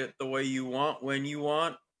 write it the way you want, when you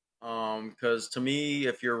want. Because to me,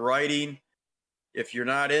 if you're writing, if you're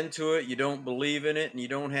not into it, you don't believe in it, and you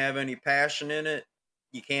don't have any passion in it,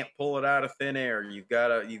 you can't pull it out of thin air. You've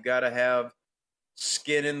gotta have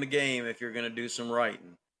skin in the game if you're gonna do some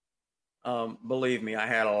writing. Believe me, I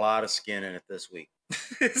had a lot of skin in it this week.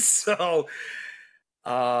 So,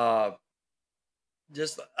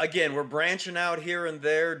 just again, we're branching out here and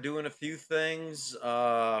there, doing a few things.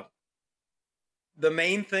 The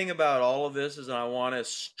main thing about all of this is, and I want to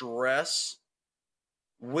stress,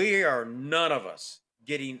 we are none of us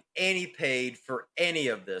getting any paid for any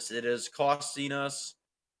of this. It is costing us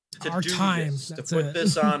to our do time, this, to put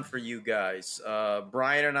this on for you guys.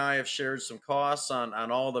 Brian and I have shared some costs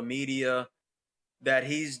on all the media that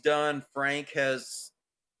he's done. Frank has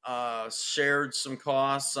shared some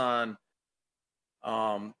costs on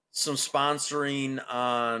some sponsoring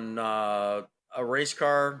on a race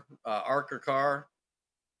car, ARCA car.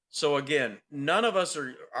 So again, none of us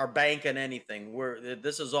are banking anything.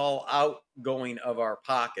 This is all outgoing of our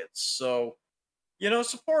pockets. So,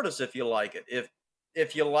 support us if you like it.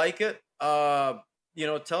 If you like it,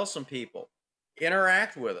 tell some people,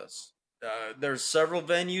 interact with us. There's several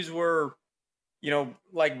venues where,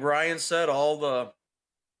 like Brian said, all the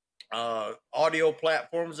audio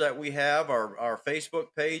platforms that we have, our Facebook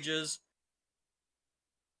pages.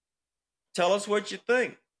 Tell us what you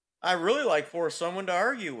think. I really like for someone to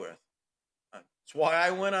argue with. That's why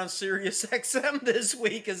I went on Sirius XM this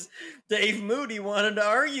week, as Dave Moody wanted to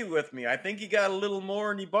argue with me. I think he got a little more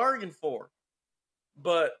than he bargained for.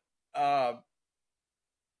 But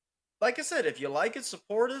like I said, if you like it,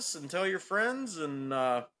 support us and tell your friends,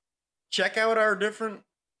 and check out our different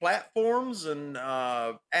platforms and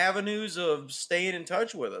avenues of staying in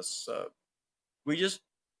touch with us.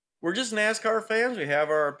 We're just NASCAR fans. We have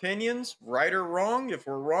our opinions, right or wrong. If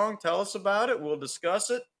we're wrong, tell us about it. We'll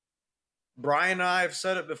discuss it. Brian and I have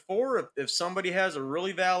said it before. If somebody has a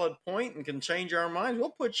really valid point and can change our minds,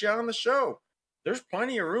 we'll put you on the show. There's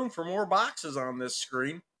plenty of room for more boxes on this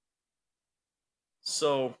screen.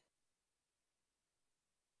 So,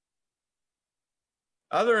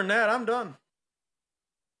 other than that, I'm done.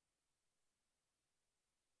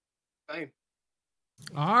 Hey.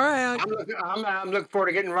 All right. I'm looking forward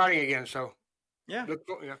to getting running again. So, yeah.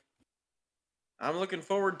 I'm looking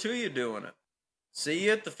forward to you doing it. See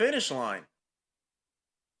you at the finish line.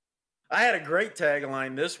 I had a great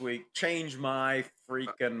tagline this week. Change my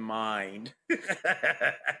freaking mind.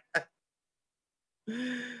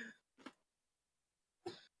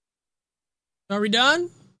 Are we done?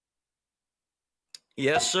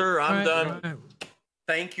 Yes, sir. I'm done. Right.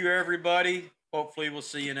 Thank you, everybody. Hopefully, we'll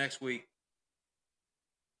see you next week.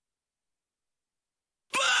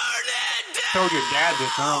 I told your dad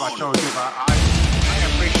this. I don't know if I told you about.